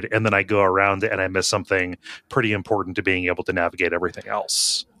rewarded. And then I go around it and I miss something pretty important to being able to navigate everything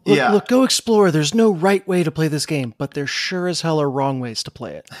else. Look, go explore. There's no right way to play this game, but there sure as hell are wrong ways to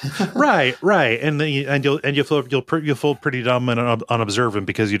play it. right. And you'll feel pretty dumb and unobservant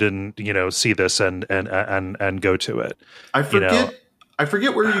because you didn't, you know, see this and go to it. I forget. You know? I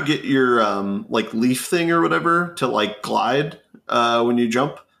forget where you get your like leaf thing or whatever to like glide when you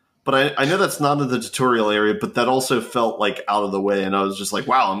jump. But I know that's not in the tutorial area, but that also felt like out of the way, and I was just like,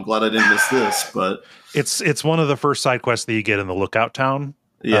 "Wow, I'm glad I didn't miss this." But it's one of the first side quests that you get in the Lookout Town.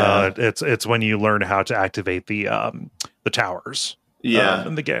 It's when you learn how to activate the towers.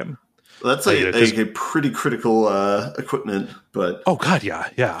 In the game. Well, that's a pretty critical equipment, but oh god,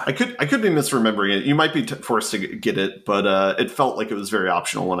 yeah. I could be misremembering it. You might be forced to get it, but it felt like it was very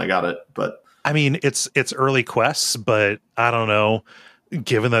optional when I got it. But I mean, it's early quests, but I don't know.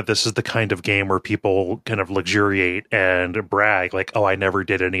 Given that this is the kind of game where people kind of luxuriate and brag, like, "Oh, I never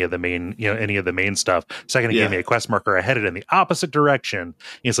did any of the main stuff." Second, it gave me a quest marker. I headed in the opposite direction.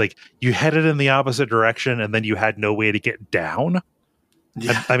 It's like you headed in the opposite direction, and then you had no way to get down.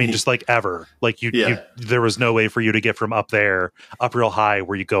 Yeah. I mean, just like ever, like you, there was no way for you to get from up there, up real high,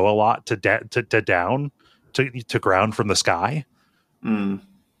 where you go a lot to down to ground from the sky.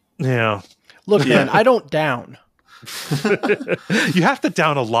 Yeah. Look, man, I don't down. You have to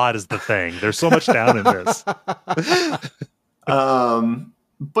down a lot is the thing. There's so much down in this.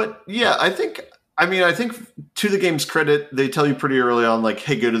 But yeah, I think to the game's credit, they tell you pretty early on, like,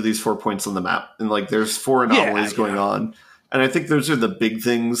 hey, go to these 4 points on the map. And like, there's 4 anomalies going on. And I think those are the big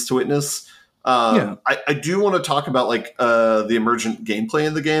things to witness. I do want to talk about like the emergent gameplay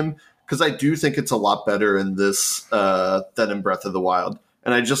in the game, because I do think it's a lot better in this than in Breath of the Wild.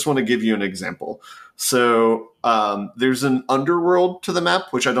 And I just want to give you an example. So there's an underworld to the map,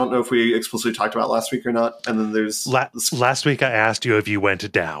 which I don't know if we explicitly talked about last week or not. And then there's... Last week I asked you if you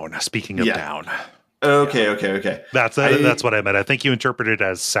went down. Speaking of down. Okay. That's what I meant. I think you interpreted it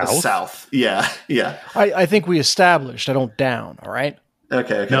as south. South, yeah. I think we established I don't down, all right?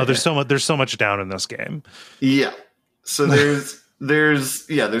 Okay. No, there's so much down in this game. Yeah. So there's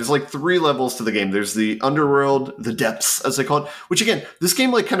like 3 levels to the game. There's the underworld, the depths, as they call it. Which again, this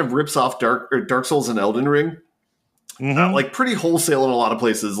game like kind of rips off Dark Souls and Elden Ring, like pretty wholesale in a lot of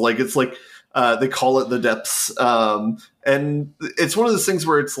places. Like it's like they call it the depths, and it's one of those things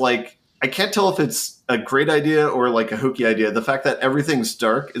where it's like I can't tell if it's a great idea or like a hokey idea. The fact that everything's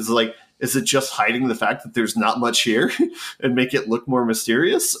dark is like, is it just hiding the fact that there's not much here and make it look more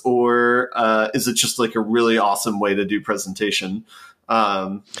mysterious? Or is it just like a really awesome way to do presentation?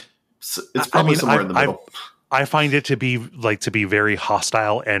 So it's probably somewhere in the middle. I find it to be very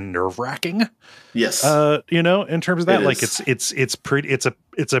hostile and nerve wracking. Yes. In terms of that,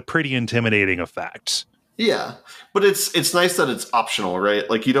 it's a pretty intimidating effect. Yeah, but it's nice that it's optional, right?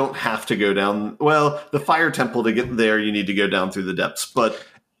 Like you don't have to go down. Well, the fire temple to get there, you need to go down through the depths, but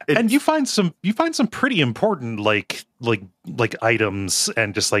and you find some pretty important like items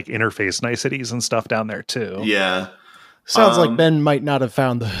and just like interface niceties and stuff down there too. Yeah, sounds like Ben might not have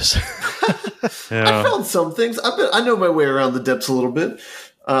found those. I found some things. I know my way around the depths a little bit.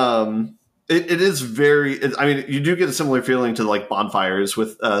 It is very... I mean, you do get a similar feeling to like bonfires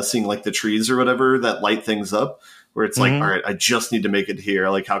with seeing like the trees or whatever that light things up, where it's like, all right, I just need to make it here.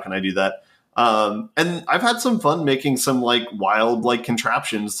 Like, how can I do that? And I've had some fun making some like wild like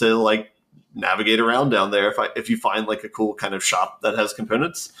contraptions to like navigate around down there. If you find like a cool kind of shop that has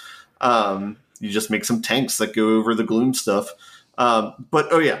components, you just make some tanks that go over the gloom stuff.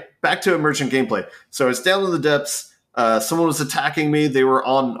 But back to emergent gameplay. So it's down in the depths. Someone was attacking me. They were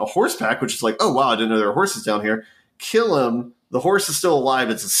on a horse pack, which is like, oh, wow, I didn't know there were horses down here. Kill him. The horse is still alive.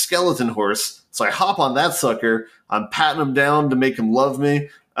 It's a skeleton horse. So I hop on that sucker. I'm patting him down to make him love me.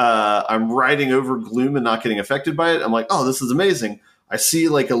 I'm riding over gloom and not getting affected by it. I'm like, oh, this is amazing. I see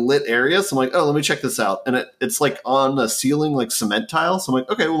like a lit area. So I'm like, oh, let me check this out. And it's like on a ceiling, like cement tile. So I'm like,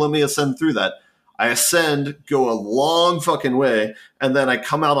 okay, well, let me ascend through that. I ascend, go a long fucking way, and then I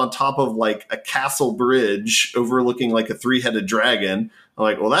come out on top of like a castle bridge overlooking like a 3-headed dragon. I'm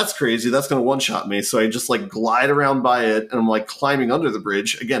like, well, that's crazy. That's going to one-shot me. So I just like glide around by it, and I'm like climbing under the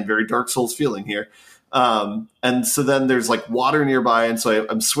bridge. Again, very Dark Souls feeling here. And so then there's like water nearby, and so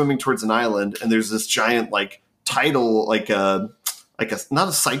I'm swimming towards an island, and there's this giant like tidal, like a not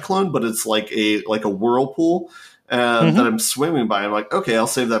a cyclone, but it's like a whirlpool that I'm swimming by. I'm like, okay, I'll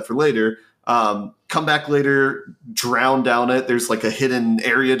save that for later. Come back later, drown down it. There's like a hidden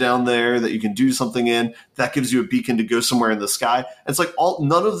area down there that you can do something in. That gives you a beacon to go somewhere in the sky. It's like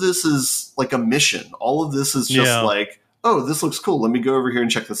none of this is like a mission. All of this is just like, oh, this looks cool. Let me go over here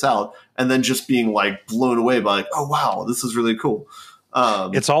and check this out. And then just being like blown away by like, oh wow, this is really cool.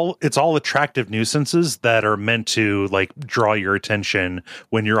 It's all attractive nuisances that are meant to like draw your attention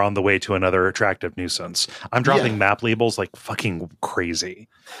when you're on the way to another attractive nuisance. I'm dropping map labels like fucking crazy.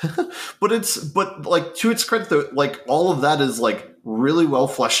 but like to its credit though, like all of that is like really well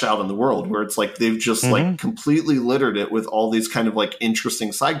fleshed out in the world, where it's like they've just like completely littered it with all these kind of like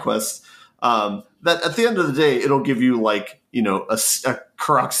interesting side quests. That at the end of the day, it'll give you like, you know, a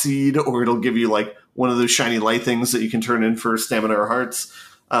Korok seed, or it'll give you like one of those shiny light things that you can turn in for stamina or hearts.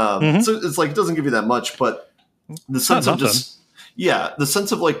 So it's like, it doesn't give you that much, but the sense of the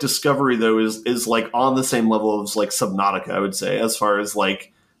sense of like discovery though is like on the same level as like Subnautica, I would say, as far as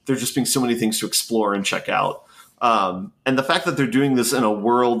like there just being so many things to explore and check out. And the fact that they're doing this in a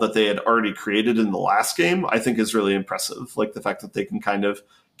world that they had already created in the last game, I think is really impressive. Like the fact that they can kind of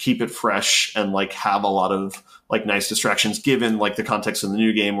keep it fresh and like have a lot of like nice distractions given like the context in the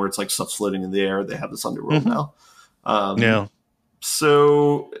new game where it's like stuff floating in the air. They have this underworld now.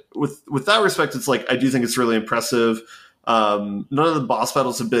 So with that respect, it's like, I do think it's really impressive. None of the boss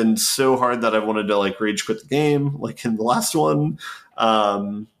battles have been so hard that I wanted to like rage quit the game, like in the last one.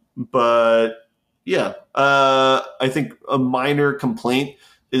 But yeah, I think a minor complaint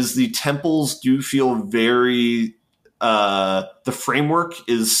is the temples do feel very, the framework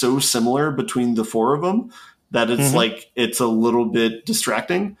is so similar between the 4 of them that it's like, it's a little bit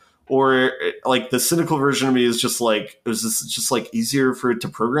distracting. Or like the cynical version of me is just like, is this just like easier for it to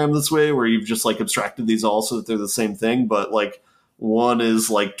program this way, where you've just like abstracted these all so that they're the same thing, but like one is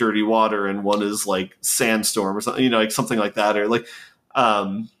like dirty water and one is like sandstorm or something, you know, like something like that, or like,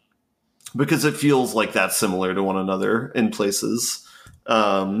 because it feels like that's similar to one another in places.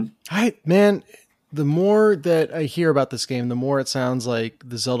 Man, the more that I hear about this game, the more it sounds like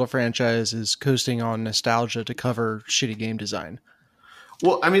the Zelda franchise is coasting on nostalgia to cover shitty game design.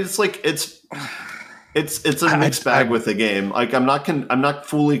 Well, I mean, it's like it's a mixed bag with the game. Like I'm not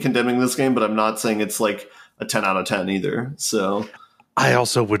fully condemning this game, but I'm not saying it's like a 10 out of 10 either. So I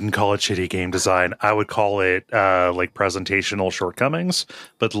also wouldn't call it shitty game design. I would call it like presentational shortcomings.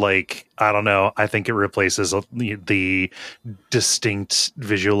 But like, I don't know. I think it replaces the distinct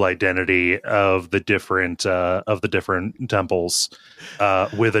visual identity of the different temples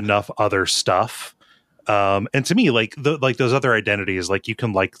with enough other stuff. And to me, like those other identities, like you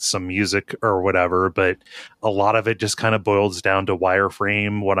can like some music or whatever, but a lot of it just kind of boils down to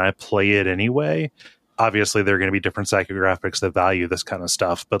wireframe when I play it anyway. Obviously, there are going to be different psychographics that value this kind of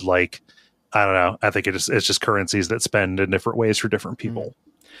stuff, but like, I don't know. I think it's just currencies that spend in different ways for different people.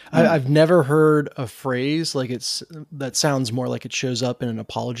 I've never heard a phrase like that sounds more like it shows up in an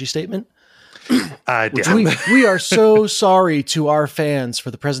apology statement. We are so sorry to our fans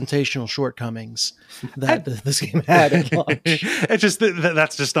for the presentational shortcomings that this game had at launch. It's just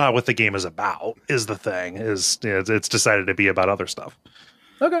that's just not what the game is about. Is the thing it's decided to be about other stuff.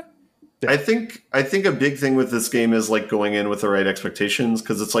 Okay. Yeah. I think a big thing with this game is like going in with the right expectations,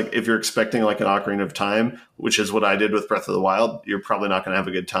 because it's like if you're expecting like an Ocarina of Time, which is what I did with Breath of the Wild, you're probably not going to have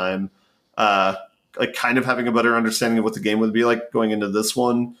a good time. Like kind of having a better understanding of what the game would be like going into this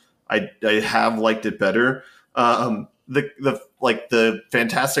one. I have liked it better. The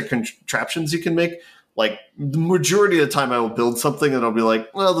fantastic contraptions you can make, like the majority of the time I will build something and I'll be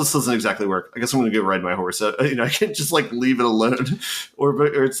like, well, this doesn't exactly work. I guess I'm going to go ride my horse. I can't just like leave it alone or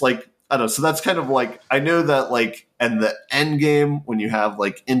it's like, I don't know. So that's kind of like, I know that like, and the end game, when you have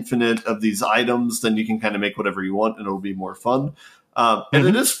like infinite of these items, then you can kind of make whatever you want and it'll be more fun. And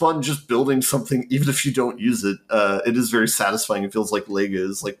it is fun just building something, even if you don't use it. It is very satisfying. It feels like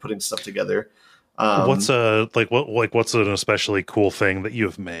Legos, like putting stuff together. What's an especially cool thing that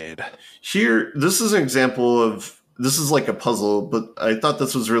you've made? Here, this is an example of, this is like a puzzle, but I thought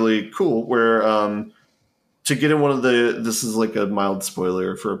this was really cool where, to get in one of this is like a mild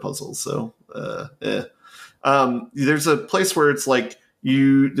spoiler for a puzzle. So, there's a place where it's like,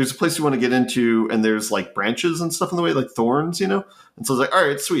 there's a place you want to get into, and there's like branches and stuff in the way, like thorns, And so I was like, all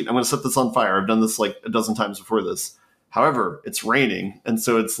right, sweet, I'm going to set this on fire. I've done this like a dozen times before this. However, it's raining, and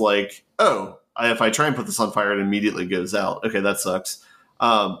so it's like, if I try and put this on fire, it immediately goes out. Okay, that sucks.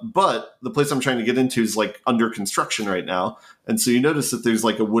 But the place I'm trying to get into is like under construction right now, and so you notice that there's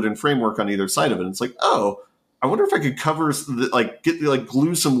like a wooden framework on either side of it. And it's like, I wonder if I could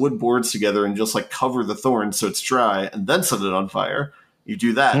glue some wood boards together and just like cover the thorns so it's dry, and then set it on fire. You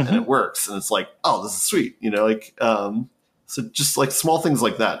do that, and it works, and it's like, this is sweet, So just like small things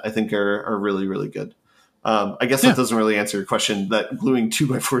like that, I think are really, really good. I guess that doesn't really answer your question. That gluing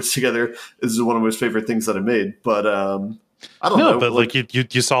 2x4s together is one of my favorite things that I made, but I don't know. But like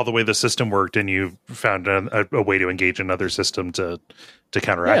you saw the way the system worked, and you found a way to engage another system to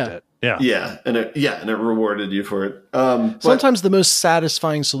counteract it. Yeah, and it rewarded you for it. Sometimes the most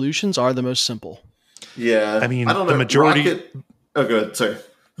satisfying solutions are the most simple. Yeah, I mean, I don't know. The majority. Oh, go ahead. Sorry.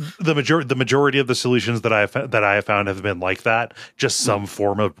 The majority of the solutions that I have found have been like that, just some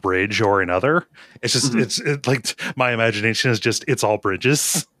form of bridge or another. It's just it's like my imagination is just it's all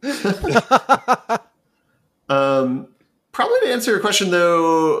bridges. Probably to answer your question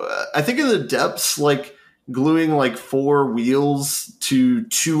though, I think in the depths, like gluing like 4 wheels to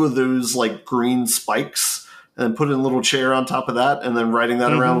 2 of those like green spikes and putting a little chair on top of that, and then riding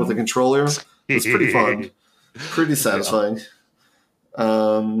that around with a controller was pretty fun, pretty satisfying.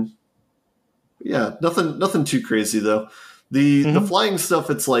 Nothing too crazy though. The flying stuff,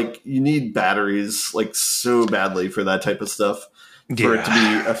 it's like you need batteries like so badly for that type of stuff for it to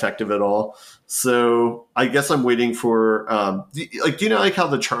be effective at all. So I guess I'm waiting for do you know like how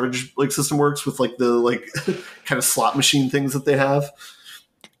the charge like system works with like the like kind of slot machine things that they have?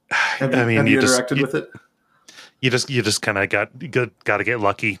 Have you interacted with it? You just kind of got to get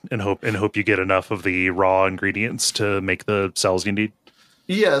lucky and hope you get enough of the raw ingredients to make the cells you need.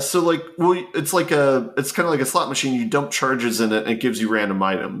 Yeah, so like, it's kind of like a slot machine. You dump charges in it, and it gives you random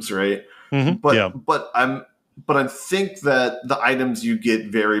items, right? But I think that the items you get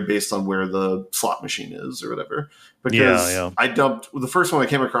vary based on where the slot machine is or whatever. Because I dumped the first one I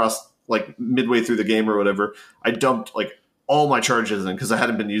came across like midway through the game or whatever. I dumped like all my charges in because I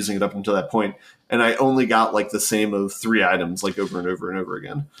hadn't been using it up until that point, and I only got like the same of 3 items like over and over and over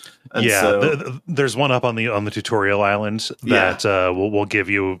again. And there's one up on the tutorial island that will give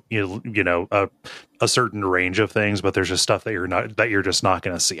you a certain range of things, but there's just stuff that you're just not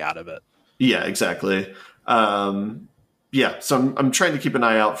going to see out of it. Yeah, exactly. So I'm trying to keep an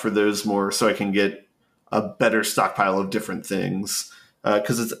eye out for those more so I can get a better stockpile of different things.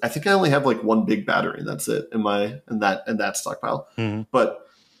 Because I think I only have like 1 big battery, and that's it in that stockpile. But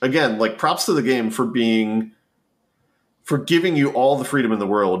again, like props to the game for giving you all the freedom in the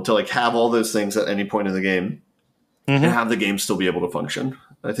world to like have all those things at any point in the game and have the game still be able to function.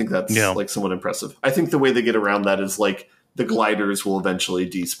 I think that's like somewhat impressive. I think the way they get around that is like the gliders will eventually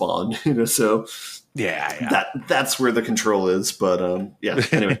despawn, so that's where the control is. But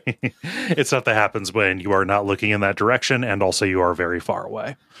anyway. It's stuff that happens when you are not looking in that direction, and also you are very far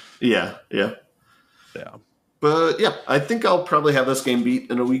away. Yeah. But I think I'll probably have this game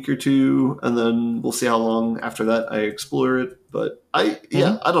beat in a week or 2, and then we'll see how long after that I explore it. But I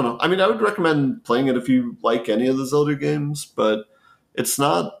don't know. I mean, I would recommend playing it if you like any of the Zelda games, but it's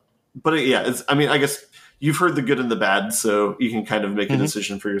not. But it's. I mean, I guess you've heard the good and the bad, so you can kind of make a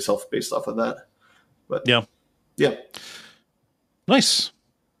decision for yourself based off of that. But yeah. Nice.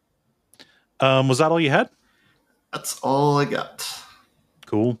 Was that all you had? That's all I got.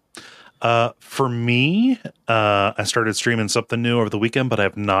 Cool. For me, I started streaming something new over the weekend, but I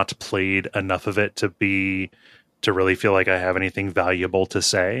have not played enough of it to really feel like I have anything valuable to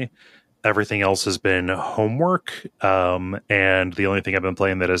say. Everything else has been homework, and the only thing I've been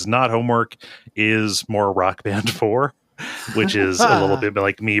playing that is not homework is more Rock Band 4, which is a little bit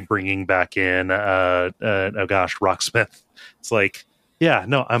like me bringing back in, Rocksmith. It's like,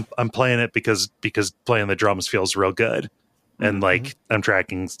 I'm playing it because playing the drums feels real good. And like I'm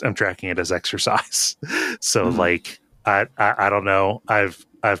tracking it as exercise. So like I don't know. I've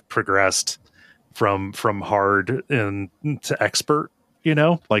progressed from hard to expert,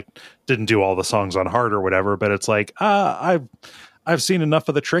 like didn't do all the songs on hard or whatever, but it's like I've seen enough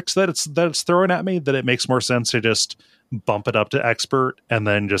of the tricks that it's throwing at me that it makes more sense to just bump it up to expert and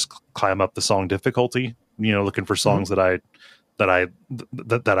then just climb up the song difficulty, looking for songs that I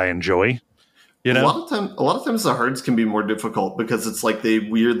enjoy. You know, a lot of times the hards can be more difficult because it's like they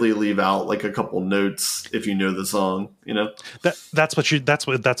weirdly leave out like a couple notes if you know the song. You know, that's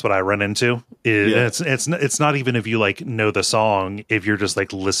what I run into. It's not even if you like know the song, if you're just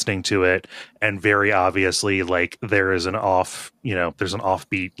like listening to it and very obviously like there's an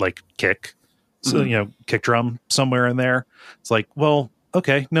offbeat like kick, so kick drum somewhere in there. It's like, well,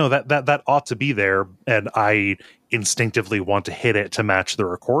 okay, no, that ought to be there, and I instinctively want to hit it to match the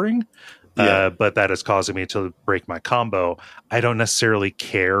recording. But that is causing me to break my combo. I don't necessarily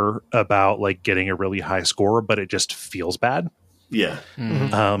care about like getting a really high score, but it just feels bad. Yeah.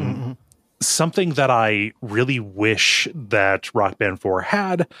 Something that I really wish that Rock Band 4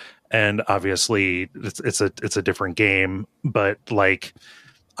 had, and obviously it's a different game, but like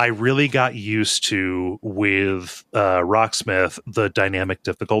I really got used to with Rocksmith the dynamic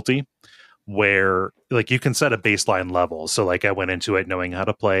difficulty, where like you can set a baseline level. So like I went into it knowing how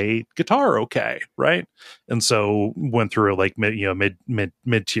to play guitar okay, right? And so went through like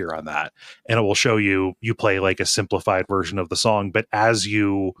mid tier on that, and it will show you play like a simplified version of the song, but as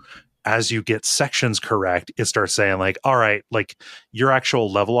you get sections correct, it starts saying like, all right, like your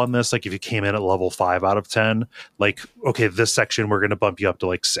actual level on this, like if you came in at level 5 out of 10, like, okay, this section, we're going to bump you up to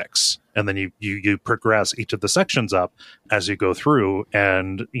like 6. And then you progress each of the sections up as you go through.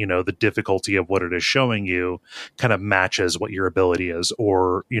 And, the difficulty of what it is showing you kind of matches what your ability is,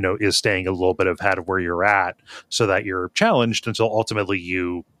 or, is staying a little bit ahead of where you're at so that you're challenged until ultimately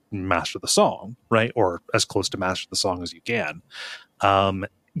you master the song, right? Or as close to master the song as you can.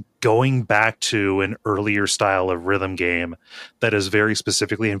 Going back to an earlier style of rhythm game that is very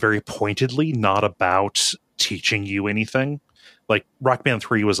specifically and very pointedly not about teaching you anything. Like Rock Band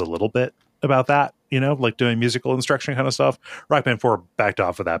 3 was a little bit about that, like doing musical instruction kind of stuff. Rock Band 4 backed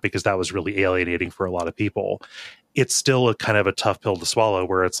off of that because that was really alienating for a lot of people. It's still a kind of a tough pill to swallow,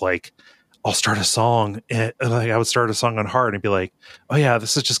 where it's like, I'll start a song, and like I would start a song on hard and be like, oh yeah,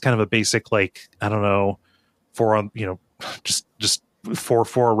 this is just kind of a basic, like, I don't know, just for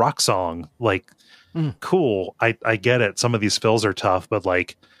a rock song. Like, cool, I get it, some of these fills are tough, but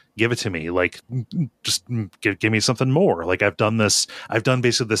like, give it to me, like, just give me something more. Like, I've done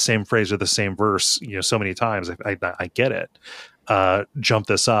basically the same phrase or the same verse so many times. I get it. Jump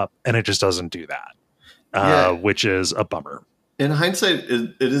this up, and it just doesn't do that, which is a bummer. In hindsight,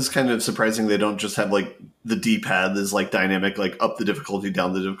 it is kind of surprising they don't just have like the D-pad is like dynamic, like up the difficulty,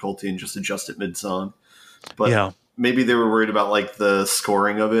 down the difficulty, and just adjust it mid-song. But yeah, maybe they were worried about like the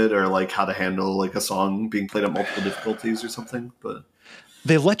scoring of it, or like how to handle like a song being played at multiple difficulties or something. But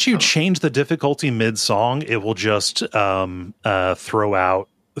they let you change the difficulty mid-song. It will just throw out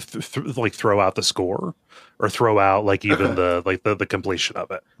the score, or throw out like even the completion of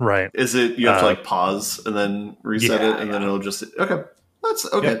it. Right? Is it you have to like pause and then reset it, and then it'll just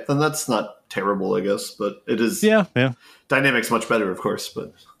That's okay. Yeah. Then that's not terrible, I guess. But it is. Yeah. Dynamic's much better, of course,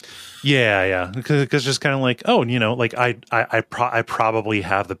 but. Yeah, because just kind of like, oh, like I probably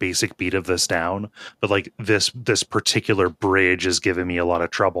have the basic beat of this down, but like this particular bridge is giving me a lot of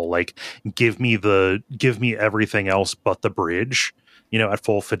trouble. Like, give me everything else but the bridge, at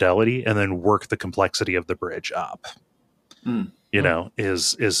full fidelity, and then work the complexity of the bridge up.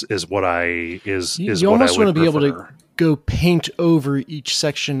 Is what I is you what almost I would want to be prefer. able to go paint over each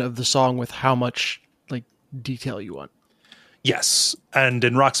section of the song with how much like detail you want. Yes, and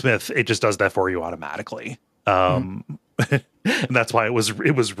in Rocksmith, it just does that for you automatically. And that's why it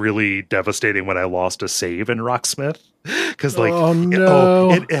was really devastating when I lost a save in Rocksmith, because like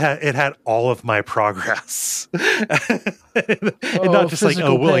it had all of my progress, and not just like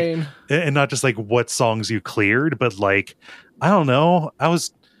and not just like what songs you cleared, but like, I don't know, I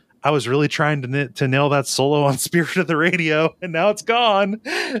was really trying to nail that solo on Spirit of the Radio, and now it's gone.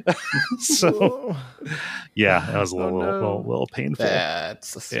 So, yeah, that was a little painful. Yeah.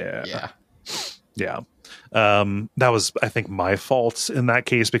 That was, I think, my fault in that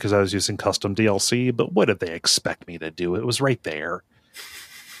case, because I was using custom DLC. But what did they expect me to do? It was right there.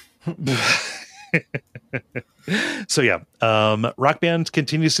 So yeah, Rock Band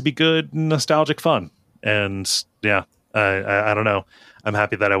continues to be good, nostalgic fun, and yeah, I don't know. I'm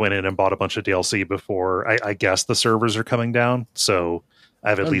happy that I went in and bought a bunch of DLC before. I guess the servers are coming down, so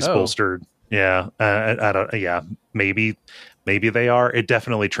I've at least bolstered. Yeah, maybe they are. It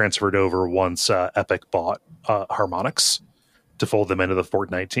definitely transferred over once Epic bought Harmonix to fold them into the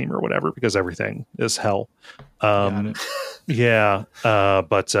Fortnite team or whatever, because everything is hell. Yeah,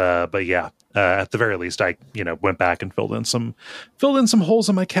 but yeah, at the very least, I went back and filled in some holes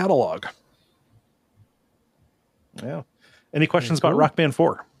in my catalog. Yeah. Any questions about Rock Band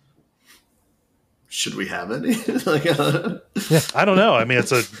 4? should we have any? I don't know. I mean,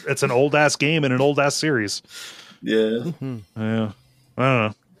 it's an old ass game and an old ass series. Yeah. Mm-hmm. Yeah. I don't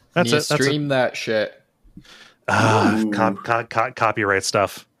know. That's it. Stream that shit. Copyright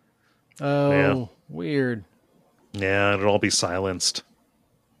stuff. Oh, weird. Yeah, it'll all be silenced.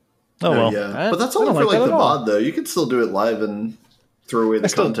 Oh, well. Yeah. But that's only for like the mod, though. You could still do it live and throw away the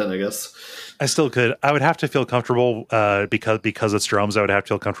content, I guess. I still could. I would have to feel comfortable because it's drums. I would have to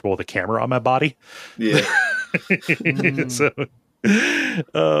feel comfortable with a camera on my body. Yeah. So,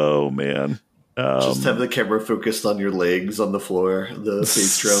 oh, man. Just have the camera focused on your legs on the floor, the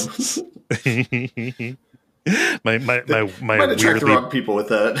bass drums. my might attract the wrong people with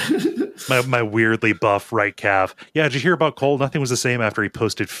that. my weirdly buff right calf. Yeah, did you hear about Kole? Nothing was the same after he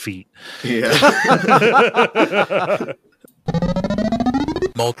posted feet. Yeah.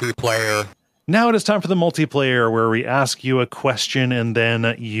 Multiplayer. Now it is time for the multiplayer, where we ask you a question and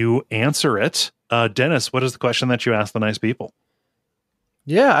then you answer it. Dennis, what is the question that you asked the nice people?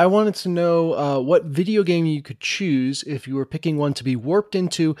 Yeah, I wanted to know what video game you could choose if you were picking one to be warped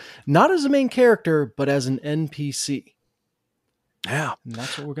into, not as a main character, but as an NPC. Yeah. And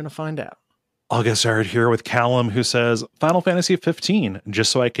that's what we're going to find out. I'll get started here with Callum, who says, Final Fantasy 15,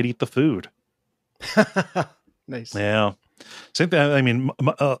 just so I could eat the food. Nice. Yeah. Same thing. I mean,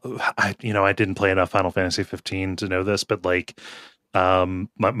 I didn't play enough Final Fantasy 15 to know this, but like,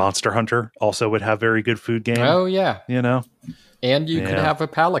 Monster Hunter also would have very good food game. Oh, yeah. You know? And you could have a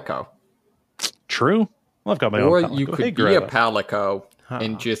Palico. True. Well, I've got my own Palico. Or you could be a Palico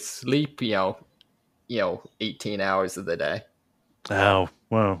and just sleep, 18 hours of the day. Oh,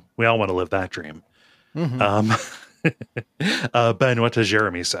 well, we all want to live that dream. Mm-hmm. Ben, what does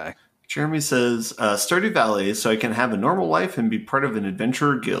Jeremy say? Jeremy says, Stardew Valley, so I can have a normal life and be part of an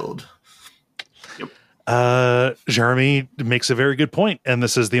adventurer guild. Yep. Jeremy makes a very good point, and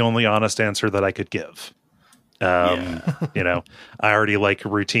this is the only honest answer that I could give. I already like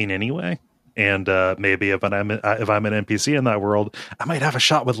routine anyway, and maybe if I'm an NPC in that world, I might have a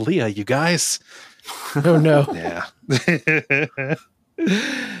shot with Leah. You guys. Oh no. Yeah.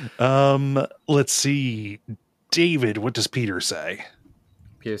 Let's see. David, what does Peter say?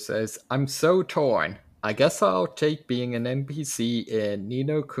 Peter says, I'm so torn. I guess I'll take being an NPC in Ni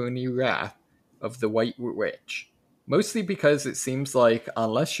no Kuni Wrath of the White Witch. Mostly because it seems like,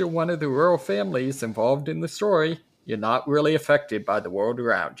 unless you're one of the rural families involved in the story, you're not really affected by the world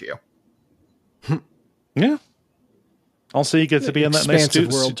around you. Yeah. Also, you get to be in that nice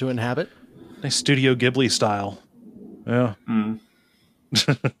world to inhabit. Nice Studio Ghibli style. Yeah.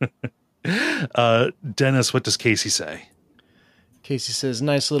 Dennis, what does Casey say? Casey says,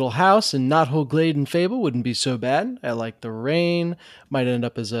 nice little house in Knothole Glade and Fable wouldn't be so bad. I like the rain. Might end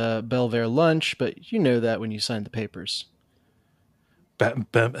up as a Belvedere lunch, but you know that when you sign the papers.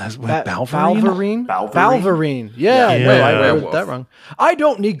 Balverine? Balverine. Yeah. No, I wrote that wrong. I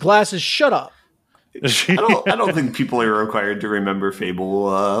don't need glasses. Shut up. I don't think people are required to remember Fable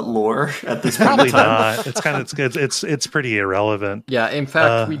lore at this point. Probably not. It's kind of it's pretty irrelevant. Yeah, in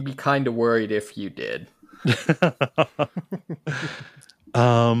fact, we'd be kind of worried if you did.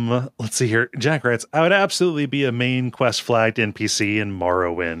 Let's see here. Jack writes, I would absolutely be a main quest flagged NPC in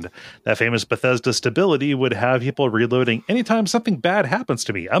Morrowind. That famous Bethesda stability would have people reloading anytime something bad happens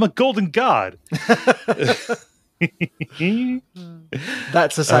to me. I'm a golden god.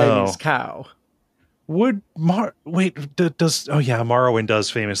 That's society's cow. Would Morrowind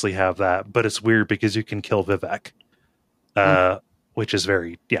does famously have that, but it's weird because you can kill Vivek, which is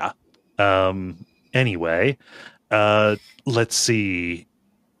very anyway, let's see.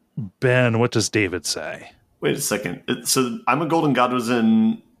 Ben, what does David say? Wait a second. So I'm a Golden God was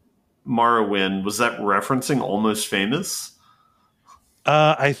in Morrowind. Was that referencing Almost Famous?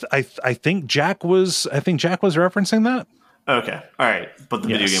 I think Jack was referencing that. Okay. All right. But the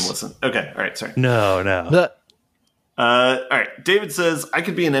video game wasn't. Okay. All right. Sorry. No. All right. David says, I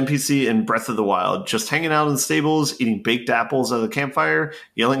could be an NPC in Breath of the Wild, just hanging out in stables, eating baked apples at a campfire,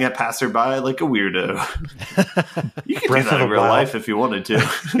 yelling at passerby like a weirdo. You could do that in real life if you wanted to.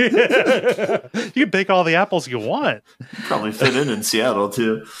 You can bake all the apples you want. Probably fit in Seattle,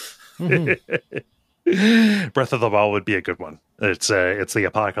 too. Breath of the Wild would be a good one. It's the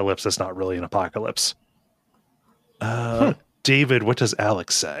apocalypse. It's not really an apocalypse. David, what does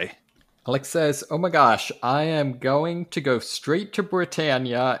Alex say? Alex says, oh my gosh, I am going to go straight to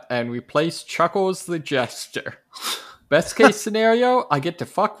Britannia and replace Chuckles the Jester. Best case scenario, I get to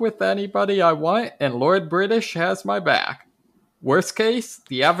fuck with anybody I want and Lord British has my back. Worst case,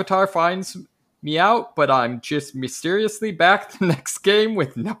 the Avatar finds me out, but I'm just mysteriously back the next game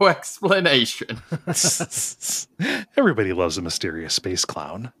with no explanation. Everybody loves a mysterious space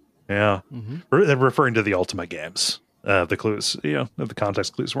clown. Yeah. They're referring to the Ultima games. The clues, the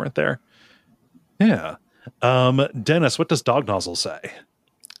context clues weren't there. Yeah. Dennis, what does Dog Nozzle say?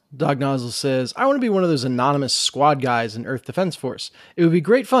 Dog Nozzle says, I want to be one of those anonymous squad guys in Earth Defense Force. It would be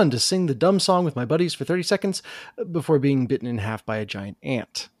great fun to sing the dumb song with my buddies for 30 seconds before being bitten in half by a giant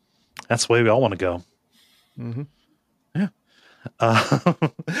ant. That's the way we all want to go. Yeah.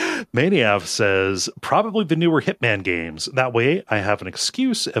 Maniav says, probably the newer Hitman games. That way I have an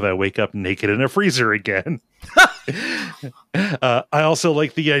excuse if I wake up naked in a freezer again. I also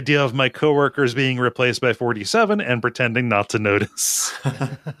like the idea of my coworkers being replaced by 47 and pretending not to notice.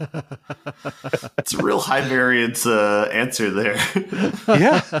 It's a real high variance answer there.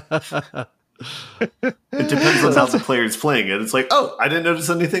 Yeah. It depends on how the player's playing it. It's like, oh, I didn't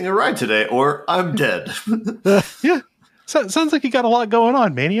notice anything awry today, or I'm dead. Yeah. Sounds like you got a lot going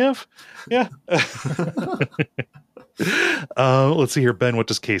on, Maniav. Yeah. Let's see here, Ben. What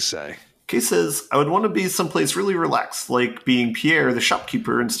does Case say? Case says, I would want to be someplace really relaxed, like being Pierre, the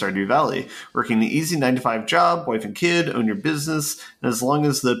shopkeeper in Stardew Valley, working an easy 9-to-5 job, wife and kid, own your business, and as long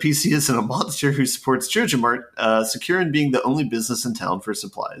as the PC isn't a monster who supports JojaMart, secure in being the only business in town for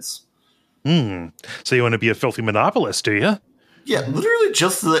supplies. So you want to be a filthy monopolist, do you? Yeah, literally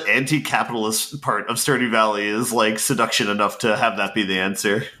just the anti-capitalist part of Stardew Valley is like seduction enough to have that be the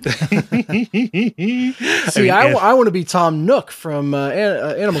answer. See, I want to be Tom Nook from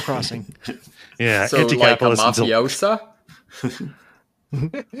Animal Crossing. Yeah, so anti-capitalist like a mafiosa?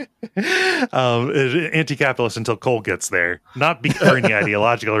 Anti-capitalist until Kole gets there. Not for any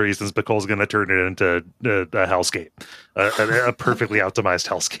ideological reasons, but Cole's going to turn it into a hellscape. A perfectly optimized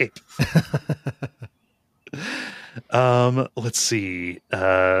hellscape. Let's see.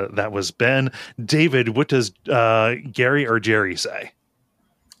 That was Ben. David, what does Gary or Jerry say?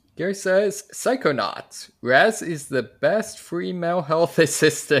 Gary says, Psychonauts. Raz is the best free mental health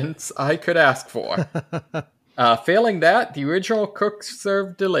assistance I could ask for. Failing that, the original cooks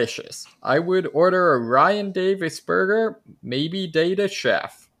serve delicious. I would order a Ryan Davis burger, maybe date a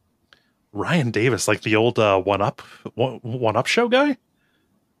chef. Ryan Davis, like the old One Up show guy?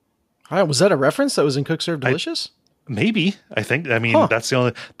 Was that a reference that was in Cook Serve Delicious? Maybe. I mean, that's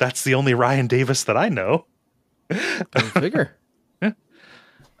the only Ryan Davis that I know. Go figure. Yeah.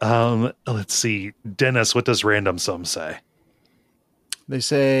 Let's see. Dennis, what does Random Sum say? They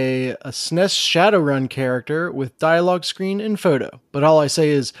say a SNES Shadowrun character with dialogue screen and photo. But all I say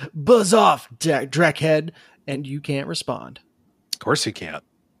is, buzz off, Dreckhead, and you can't respond. Of course you can't.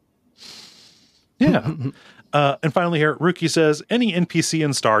 Yeah. And finally here, Rookie says, any NPC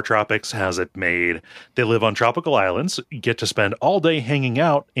in Star Tropics has it made. They live on tropical islands, get to spend all day hanging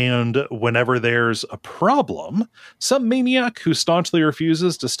out, and whenever there's a problem, some maniac who staunchly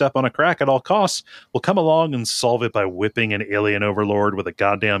refuses to step on a crack at all costs will come along and solve it by whipping an alien overlord with a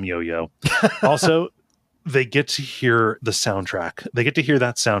goddamn yo-yo. Also, they get to hear the soundtrack. They get to hear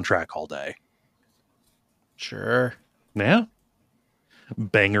that soundtrack all day. Sure. Yeah.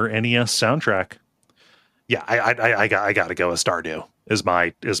 Banger NES soundtrack. Yeah, I got to go with Stardew is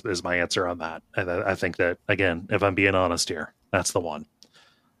my answer on that. I think that, again, if I'm being honest here, that's the one.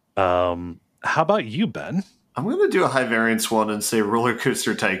 How about you, Ben? I'm going to do a high variance one and say Roller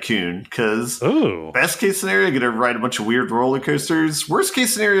Coaster Tycoon, because best case scenario, I get to ride a bunch of weird roller coasters. Worst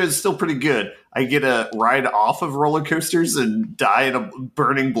case scenario is still pretty good. I get to ride off of roller coasters and die in a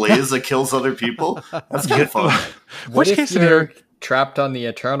burning blaze that kills other people. That's kind of fun. Worst case scenario, trapped on the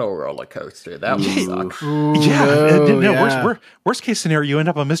Eternal roller coaster. That would suck. Worst case scenario, you end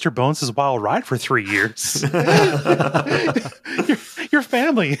up on Mr. Bones' wild ride for 3 years. your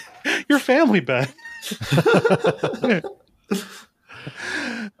family, Ben.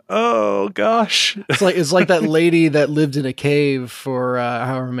 Oh gosh, it's like that lady that lived in a cave for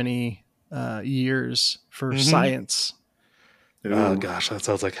however many years for science. Oh gosh, that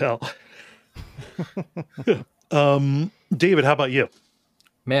sounds like hell. David, how about you?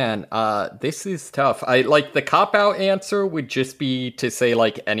 Man, this is tough. I like the cop-out answer would just be to say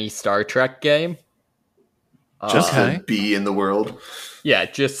like any Star Trek game. Just to be in the world. Yeah,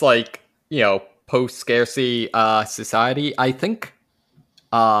 just like, post-scarcity society. I think,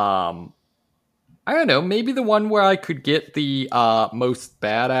 I don't know, maybe the one where I could get the most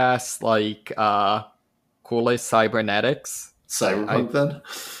badass, like, coolest cybernetics. Cyberpunk, then?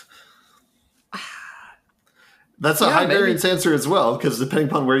 That's a high variance answer as well, because depending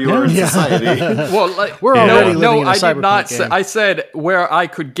upon where you are in society. Well, like, we're already living in a cyberpunk did not game. say. I said where I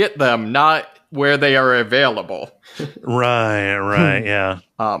could get them, not where they are available. Right, yeah.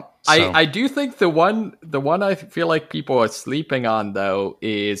 I do think the one I feel like people are sleeping on though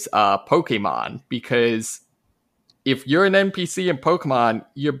is Pokemon, because if you're an NPC in Pokemon,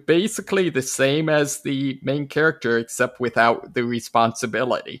 you're basically the same as the main character, except without the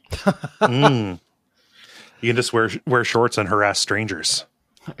responsibility. You can just wear shorts and harass strangers.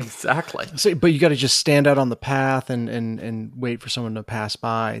 Exactly. So, but you got to just stand out on the path and wait for someone to pass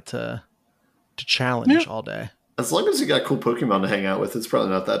by to challenge all day. As long as you got cool Pokemon to hang out with, it's probably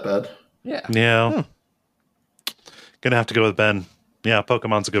not that bad. Yeah. Yeah. Gonna have to go with Ben. Yeah,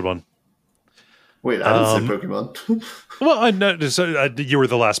 Pokemon's a good one. Wait, I didn't say Pokemon. Well, I know you were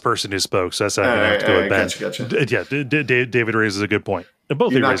the last person who spoke, so that's how I'm gonna have to go with Ben. Gotcha. David raises a good point.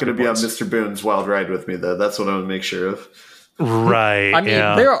 Both You're not going to be on Mr. Boone's wild ride with me, though. That's what I want to make sure of. Right. I mean,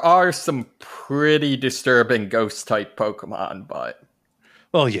 there are some pretty disturbing ghost-type Pokemon, but...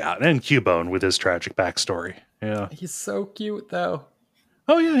 Well, yeah, and Cubone with his tragic backstory. Yeah. He's so cute, though.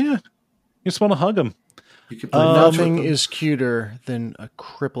 Oh, yeah. You just want to hug him. You could play Nothing is cuter than a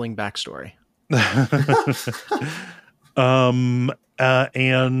crippling backstory. And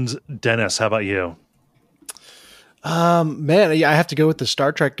Dennis, how about you? Man, yeah, I have to go with the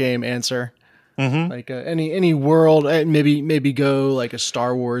Star Trek game answer. Like any world, maybe go like a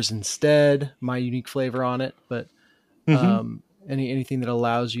Star Wars instead. My unique flavor on it, but anything that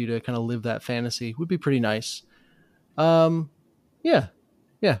allows you to kind of live that fantasy would be pretty nice. Yeah.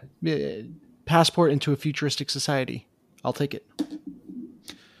 Passport into a futuristic society. I'll take it.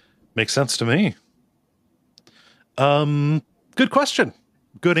 Makes sense to me. Good question.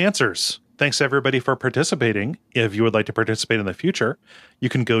 Good answers. Thanks everybody for participating. If you would like to participate in the future, you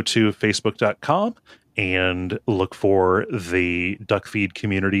can go to facebook.com and look for the Duckfeed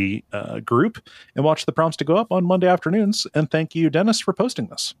community group and watch the prompts to go up on Monday afternoons. And thank you, Dennis, for posting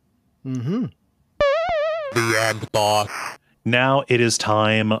this. The end boss. Now it is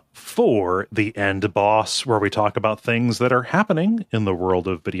time for the end boss, where we talk about things that are happening in the world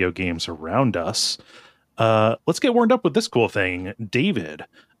of video games around us. Let's get warmed up with this cool thing. David,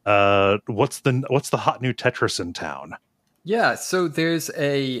 what's the hot new Tetris in town? Yeah, so there's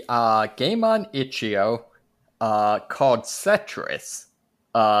a game on itch.io called Setris,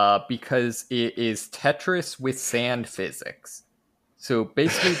 because it is Tetris with sand physics. So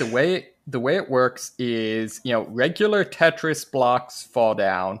basically the way it works is, regular Tetris blocks fall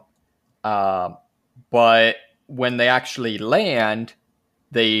down, but when they actually land,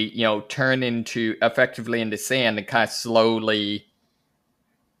 they, turn effectively into sand and kind of slowly,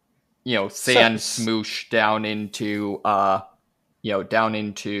 sand smoosh down into,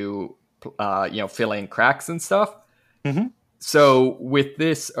 filling cracks and stuff. Mm-hmm. So with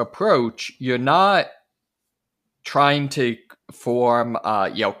this approach, you're not trying to form,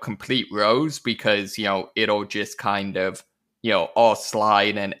 complete rows, because, it'll just kind of, all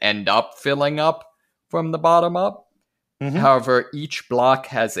slide and end up filling up from the bottom up. Mm-hmm. However, each block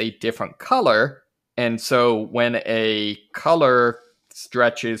has a different color. And so when a color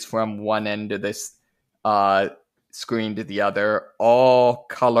stretches from one end of this screen to the other, all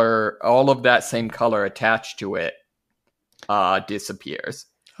of that same color attached to it disappears.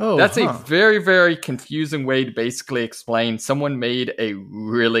 That's a very, very confusing way to basically explain someone made a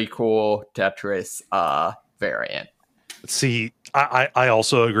really cool Tetris variant. See, I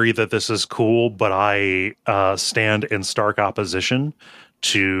also agree that this is cool, but I stand in stark opposition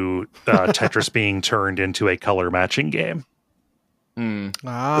to Tetris being turned into a color matching game.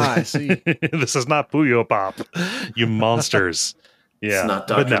 I see. This is not Puyo Pop, you monsters. Yeah, it's not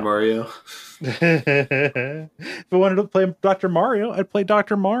Dr. Mario. If I wanted to play Dr. Mario, I'd play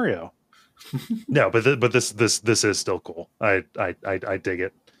Dr. Mario. No, but this is still cool. I dig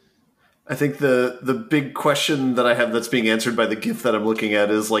it. I think the big question that I have that's being answered by the GIF that I'm looking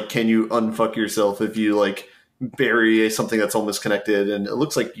at is, like, can you unfuck yourself if you, like, bury something that's almost connected? And it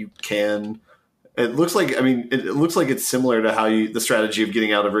looks like you can. It looks like it's similar to the strategy of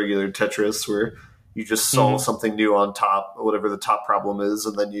getting out of regular Tetris, where you just solve something new on top, whatever the top problem is,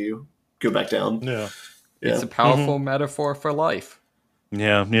 and then you go back down. Yeah. It's a powerful metaphor for life.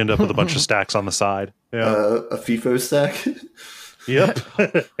 Yeah, you end up with a bunch of stacks on the side. Yeah. A FIFO stack. Yep.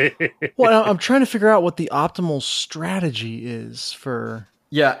 Well, I'm trying to figure out what the optimal strategy is for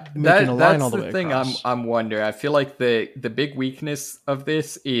making a line that's all the the way thing across. I'm wondering. I feel like the big weakness of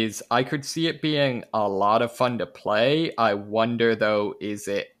this is I could see it being a lot of fun to play. I wonder, though, is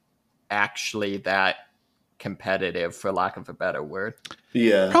it actually that competitive, for lack of a better word?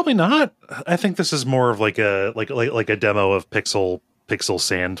 Yeah, probably not. I think this is more of like a demo of pixel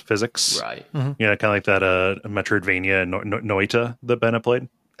sand physics, right? Mm-hmm. Yeah, kind of like that Metroidvania Noita that Ben had played.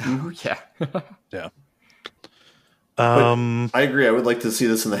 Ooh, yeah. Yeah. I agree. I would like to see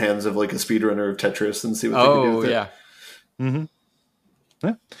this in the hands of like a speedrunner of Tetris and see what they can do with it. Mm-hmm.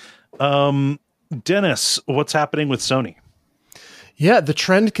 Yeah. Dennis, what's happening with Sony? Yeah, the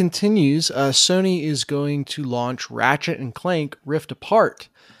trend continues. Sony is going to launch Ratchet and Clank Rift Apart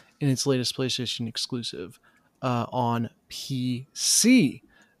in its latest PlayStation exclusive on PC.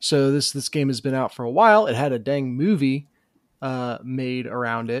 So this game has been out for a while. It had a dang movie made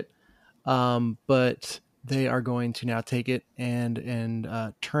around it, but they are going to now take it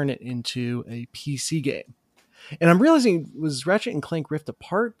and turn it into a PC game. And I'm realizing, was Ratchet and Clank Rift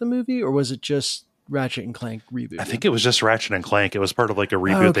Apart the movie, or was it just Ratchet and Clank reboot? I think it was just Ratchet and Clank. It was part of like a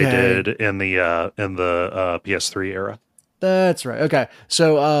reboot they did in the PS3 era. That's right. Okay,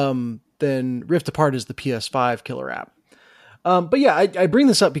 so then Rift Apart is the PS5 killer app. But yeah, I bring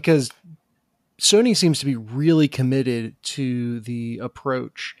this up because Sony seems to be really committed to the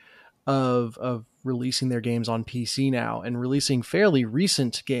approach of releasing their games on PC now and releasing fairly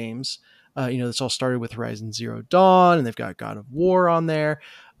recent games. This all started with Horizon Zero Dawn, and they've got God of War on there.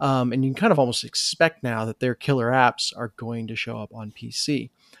 And you can kind of almost expect now that their killer apps are going to show up on PC.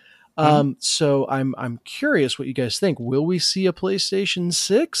 So I'm curious what you guys think. Will we see a PlayStation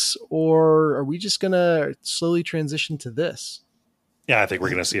 6, or are we just going to slowly transition to this? Yeah, I think we're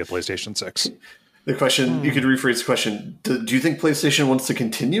going to see a PlayStation 6. The question, you could rephrase the question. Do you think PlayStation wants to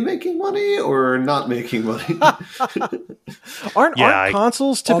continue making money or not making money? Aren't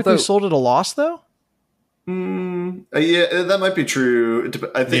consoles typically sold at a loss, though? Yeah, that might be true.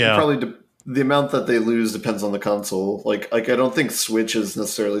 I think probably the amount that they lose depends on the console. Like I don't think Switch is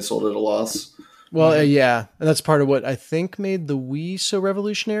necessarily sold at a loss. Well, yeah, and that's part of what I think made the Wii so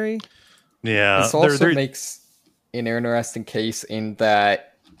revolutionary. Yeah, this also makes an interesting case in that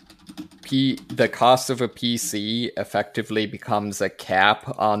the cost of a PC effectively becomes a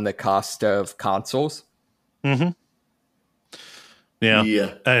cap on the cost of consoles. Mm-hmm.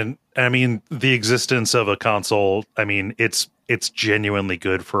 Yeah. And I mean, the existence of a console, I mean, it's genuinely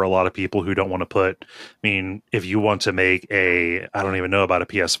good for a lot of people who don't want to put, I mean, if you want to make I don't even know about a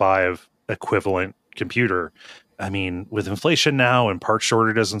PS5 equivalent computer. I mean, with inflation now and part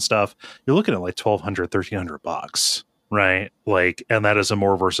shortages and stuff, you're looking at like $1,200, $1,300, right? Like, and that is a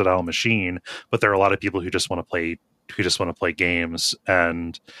more versatile machine, but there are a lot of people who just want to play games,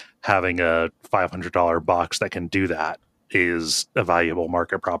 and having a $500 box that can do that is a valuable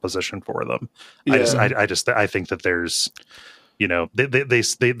market proposition for them. Yeah. I think that there's,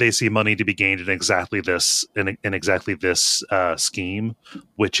 they see money to be gained in exactly this scheme,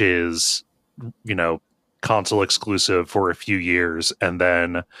 which is, console exclusive for a few years, and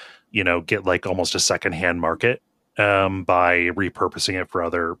then, get like almost a secondhand market by repurposing it for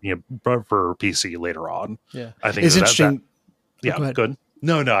other, for PC later on. Yeah, I think it's interesting. Yeah, good.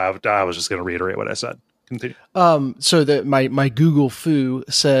 No, I was just going to reiterate what I said. Continue. So that my Google foo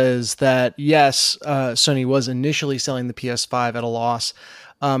says that yes, Sony was initially selling the PS5 at a loss.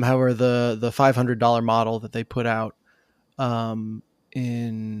 However, the $500 model that they put out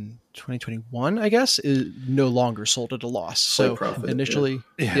in 2021, I guess, is no longer sold at a loss. So initially,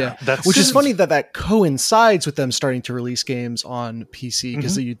 which is funny that coincides with them starting to release games on PC,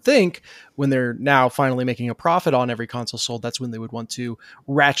 because you'd think when they're now finally making a profit on every console sold, that's when they would want to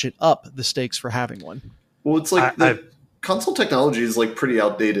ratchet up the stakes for having one. Well, it's like console technology is like pretty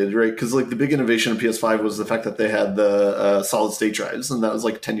outdated, right? Because like the big innovation of PS5 was the fact that they had the solid state drives, and that was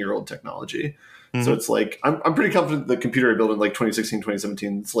like 10-year-old technology. Mm-hmm. So it's like I'm pretty confident the computer I built in like 2016,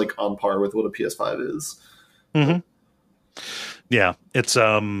 2017 is like on par with what a PS5 is. Mm-hmm. Yeah, it's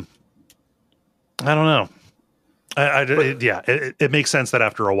I don't know. It makes sense that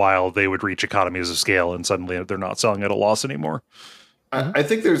after a while they would reach economies of scale, and suddenly they're not selling at a loss anymore. I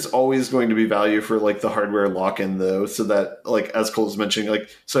think there's always going to be value for like the hardware lock-in though, so that like as Cole was mentioning, like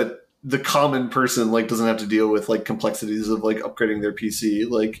so that the common person like doesn't have to deal with like complexities of like upgrading their PC.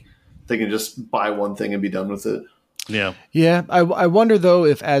 Like they can just buy one thing and be done with it. Yeah. I wonder though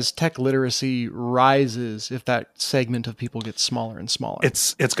if as tech literacy rises, if that segment of people gets smaller and smaller.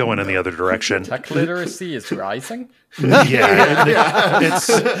 It's going in the other direction. Tech literacy is rising. It's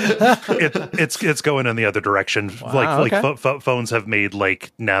going in the other direction. Wow, phones have made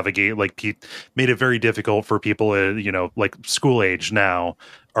like navigate made it very difficult for people like school age now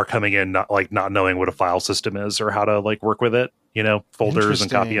are coming in not knowing what a file system is or how to like work with it. Folders and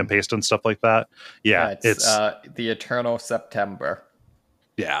copy and paste and stuff like that. Yeah, it's the Eternal September.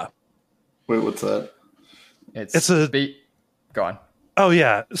 Yeah. Wait, what's that? Go on. Oh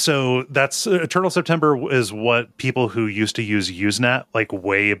yeah, so that's Eternal September is what people who used to use Usenet like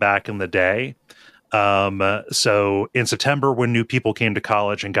way back in the day So in September, when new people came to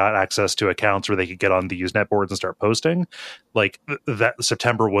college and got access to accounts where they could get on the Usenet boards and start posting, like that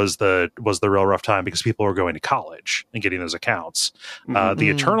September was the real rough time because people were going to college and getting those accounts. The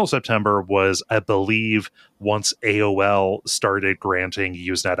Eternal September was, I believe, once AOL started granting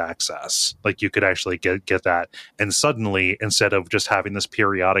Usenet access, like you could actually get that. And suddenly, instead of just having this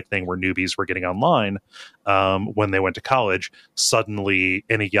periodic thing where newbies were getting online when they went to college, suddenly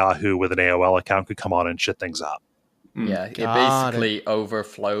any Yahoo with an AOL account could come on and shit things up. Yeah, it basically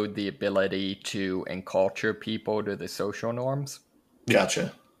overflowed the ability to enculture people to the social norms.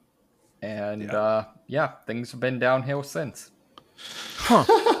 Gotcha. And things have been downhill since. Huh.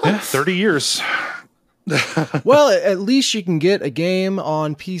 Yeah, 30 years. Well, at least you can get a game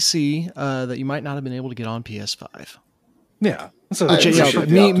on PC that you might not have been able to get on PS5. Yeah. Which,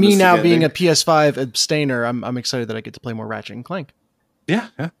 me now being a PS5 abstainer, I'm excited that I get to play more Ratchet and Clank. Yeah.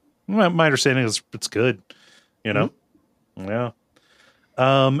 My understanding is it's good. You know? Yeah.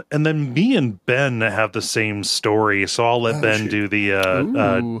 And then me and Ben have the same story, so I'll let Ben do the.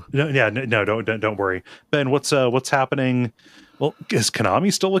 Don't worry, Ben. What's happening? Well, is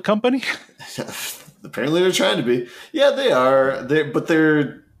Konami still a company? Apparently, they're trying to be. Yeah, they are.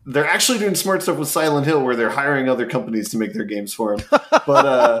 They're actually doing smart stuff with Silent Hill, where they're hiring other companies to make their games for them.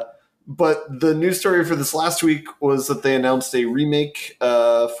 But the news story for this last week was that they announced a remake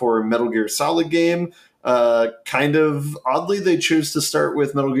for Metal Gear Solid game. Kind of oddly, they chose to start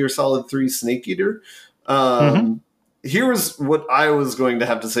with Metal Gear Solid 3 Snake Eater. Here was what I was going to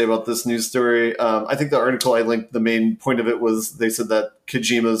have to say about this news story. I think the article I linked, the main point of it was they said that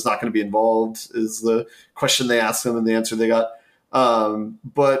Kojima is not going to be involved, is the question they asked him and the answer they got.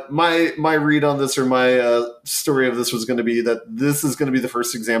 But my read on this, or my story of this, was going to be that this is going to be the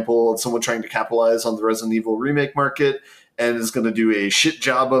first example of someone trying to capitalize on the Resident Evil remake market and is going to do a shit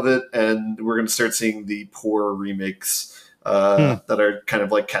job of it, and we're going to start seeing the poor remakes that are kind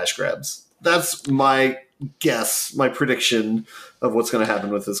of like cash grabs. That's my guess, my prediction of what's going to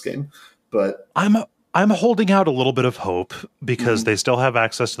happen with this game. But I'm holding out a little bit of hope because they still have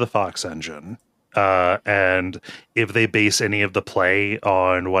access to the Fox engine. And if they base any of the play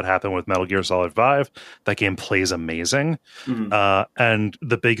on what happened with Metal Gear Solid 5, that game plays amazing. And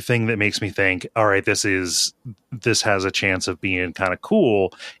the big thing that makes me think, all right, this has a chance of being kind of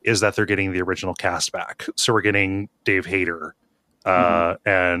cool, is that they're getting the original cast back. So we're getting Dave Hayter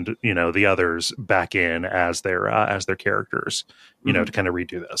and the others back in as their characters, to kind of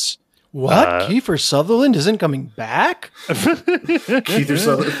redo this. What? Kiefer Sutherland isn't coming back? Kiefer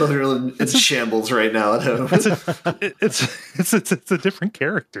Sutherland is shambles right now at home. It's a different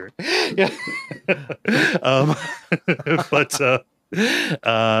character. Yeah. But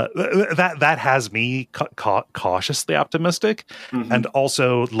that has me cautiously optimistic, and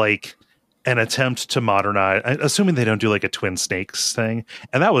also like an attempt to modernize, assuming they don't do like a Twin Snakes thing.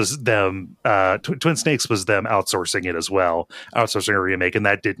 And that was them, Twin Snakes was them outsourcing it as well, outsourcing a remake, and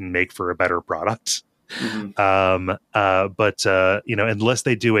that didn't make for a better product. But unless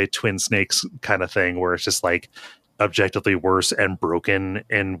they do a Twin Snakes kind of thing where it's just like objectively worse and broken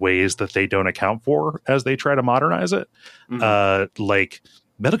in ways that they don't account for as they try to modernize it, like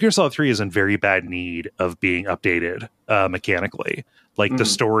Metal Gear Solid 3 is in very bad need of being updated mechanically. Like the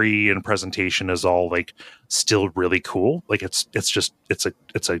story and presentation is all like still really cool. Like it's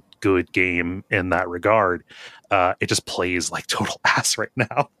a good game in that regard. It just plays like total ass right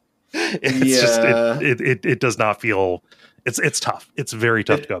now. It does not feel. It's tough. It's very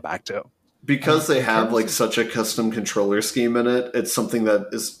tough to go back to. Because they have like such a custom controller scheme in it. It's something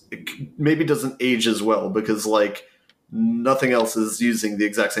that maybe doesn't age as well, because like nothing else is using the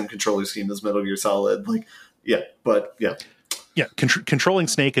exact same controller scheme as Metal Gear Solid. Yeah, controlling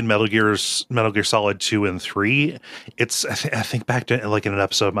Snake in Metal Gear Solid 2 and 3, it's I think back to like in an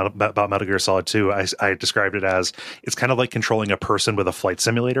episode about Metal Gear Solid 2, I described it as it's kind of like controlling a person with a flight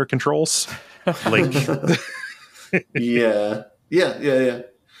simulator controls. Like, yeah.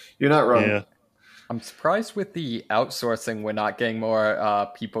 You're not wrong. Yeah. I'm surprised with the outsourcing we're not getting more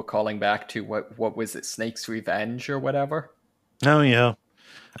people calling back to what was it, Snake's Revenge or whatever. Oh yeah,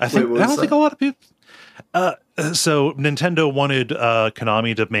 I don't think a lot of people. So Nintendo wanted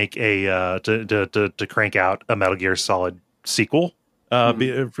Konami to make to crank out a Metal Gear Solid sequel,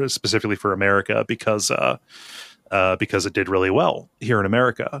 specifically for America, because it did really well here in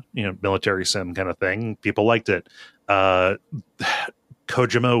America. Military sim kind of thing. People liked it.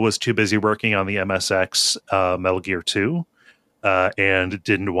 Kojima was too busy working on the MSX Metal Gear 2. And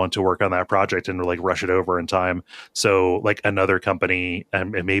didn't want to work on that project and like rush it over in time. So like another company,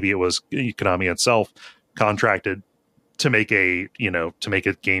 and maybe it was Konami itself, contracted to make a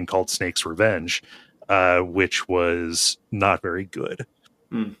game called Snake's Revenge, which was not very good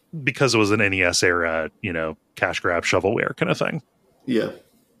because it was an NES era, cash grab shovelware kind of thing. Yeah.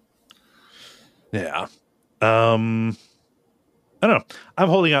 Yeah. I don't know. I'm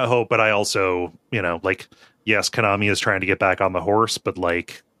holding out hope, but I also, yes, Konami is trying to get back on the horse, but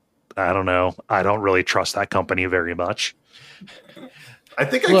I don't know. I don't really trust that company very much. I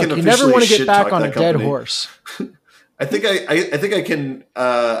think Look, I can you never want to get back on a company. dead horse. I think I can.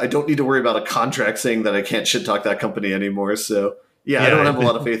 I don't need to worry about a contract saying that I can't shit talk that company anymore. So yeah, I don't have a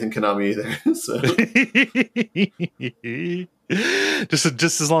lot of faith in Konami either. So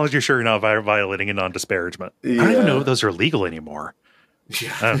just as long as you're sure you're not violating a non-disparagement. I don't even know if those are legal anymore.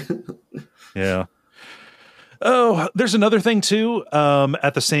 Yeah. Yeah. Oh, there's another thing too.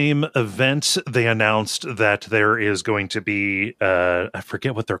 At the same event, they announced that there is going to be, I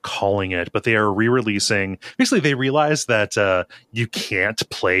forget what they're calling it, but they are re-releasing. Basically, they realized that you can't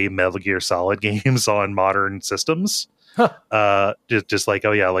play Metal Gear Solid games on modern systems. Just like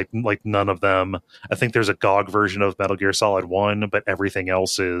none of them. I think there's a GOG version of Metal Gear Solid 1, but everything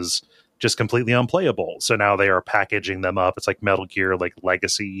else is just completely unplayable. So now they are packaging them up. It's like Metal Gear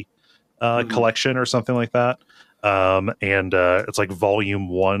Legacy collection or something like that. And it's like volume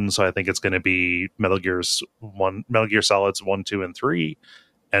 1, so I think it's going to be Metal Gear Solids 1, 2, and 3,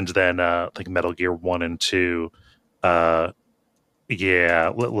 and then Metal Gear 1 and 2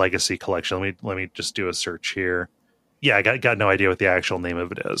 Legacy collection. Let me just do a search here. Yeah, I got no idea what the actual name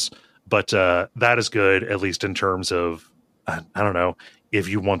of it is, but that is good, at least in terms of I don't know, if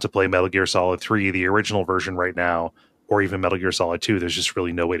you want to play Metal Gear Solid 3, the original version right now, or even Metal Gear Solid 2, there's just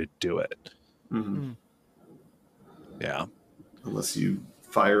really no way to do it. Mm-hmm. Yeah. Unless you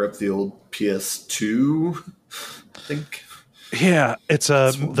fire up the old PS2, I think. Yeah, it's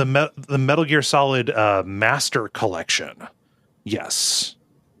the Metal Gear Solid Master Collection. Yes.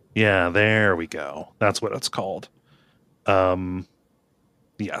 Yeah, there we go. That's what it's called.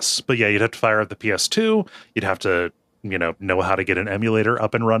 Yes. But yeah, you'd have to fire up the PS2. You'd have to, know how to get an emulator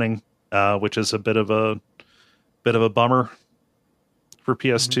up and running, which is a bit of a bummer for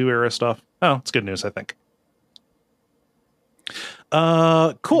PS2 era stuff. Oh, it's good news, I think.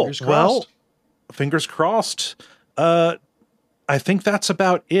 Cool. Well, fingers crossed. I think that's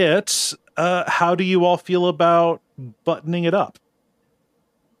about it. How do you all feel about buttoning it up?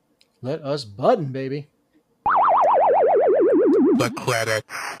 Let us button, baby. The credits.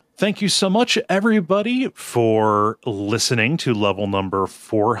 Thank you so much, everybody, for listening to level number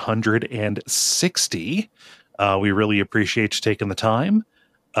 460. We really appreciate you taking the time.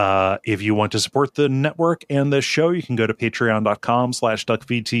 If you want to support the network and the show, you can go to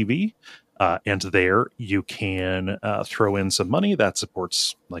patreon.com/Duckfeed.tv. And there you can throw in some money that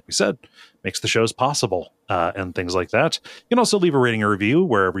supports, like we said, makes the shows possible and things like that. You can also leave a rating or review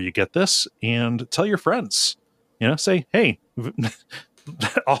wherever you get this and tell your friends. Say, hey,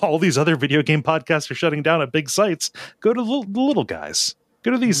 all these other video game podcasts are shutting down at big sites. Go to the little guys.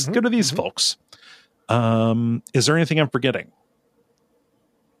 Go to these folks. Is there anything I'm forgetting?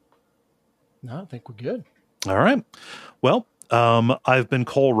 No, I think we're good. All right. Well, I've been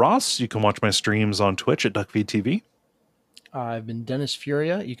Kole Ross. You can watch my streams on Twitch at Duckfeed.tv. I've been Dennis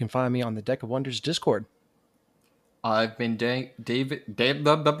Furia. You can find me on the Deck of Wonders Discord. I've been David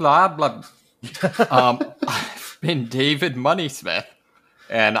blah blah blah. I've been David Moneysmith,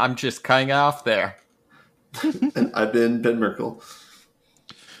 and I'm just cutting off there. And I've been Ben Merkel.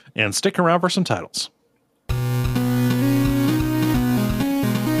 And stick around for some titles.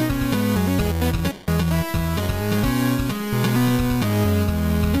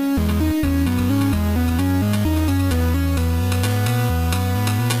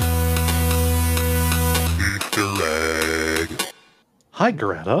 Hi,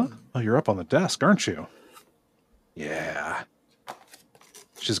 Greta. Oh, you're up on the desk, aren't you? Yeah.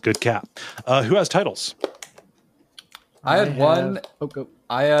 She's a good cat. Who has titles? I had one. Oh, go.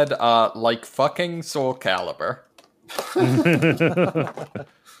 I had like fucking Soul Calibur.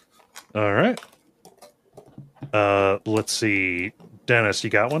 All right. Let's see. Dennis,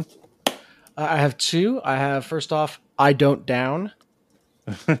 you got one? I have two. I have, first off, I Don't Down.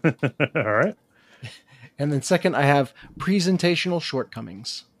 All right. And then second, I have presentational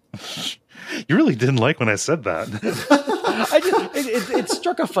shortcomings. You really didn't like when I said that. It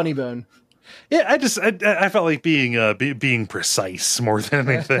struck a funny bone. Yeah, I felt like being precise more than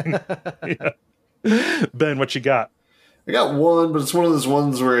anything. Yeah. Ben, what you got? I got one, but it's one of those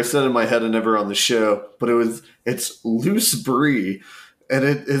ones where I said in my head and never on the show. But it's Loose Brie. And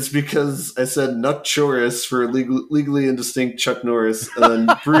it's because I said Nuck Choris for legally indistinct Chuck Norris, and then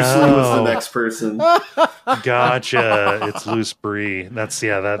Bruce Lee was the next person. Gotcha. It's loose brie. That's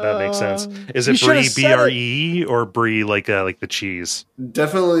that makes sense. Is You it should've brie said BRE or brie like the cheese?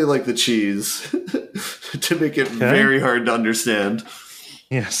 Definitely like the cheese to make it very hard to understand.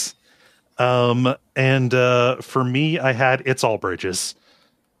 Yes. And for me, I had It's All Bridges.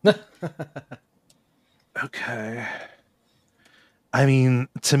 Okay. I mean,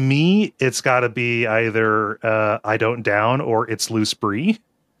 to me, it's got to be either I Don't Down or It's Loose Brie.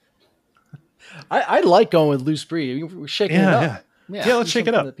 I like going with loose brie. We're shaking it up. Yeah, let's shake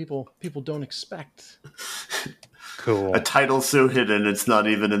it up. That people don't expect. Cool. A title so hidden it's not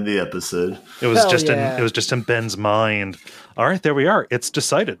even in the episode. It was Hell just yeah. in Ben's mind. All right, there we are. It's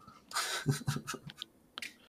decided.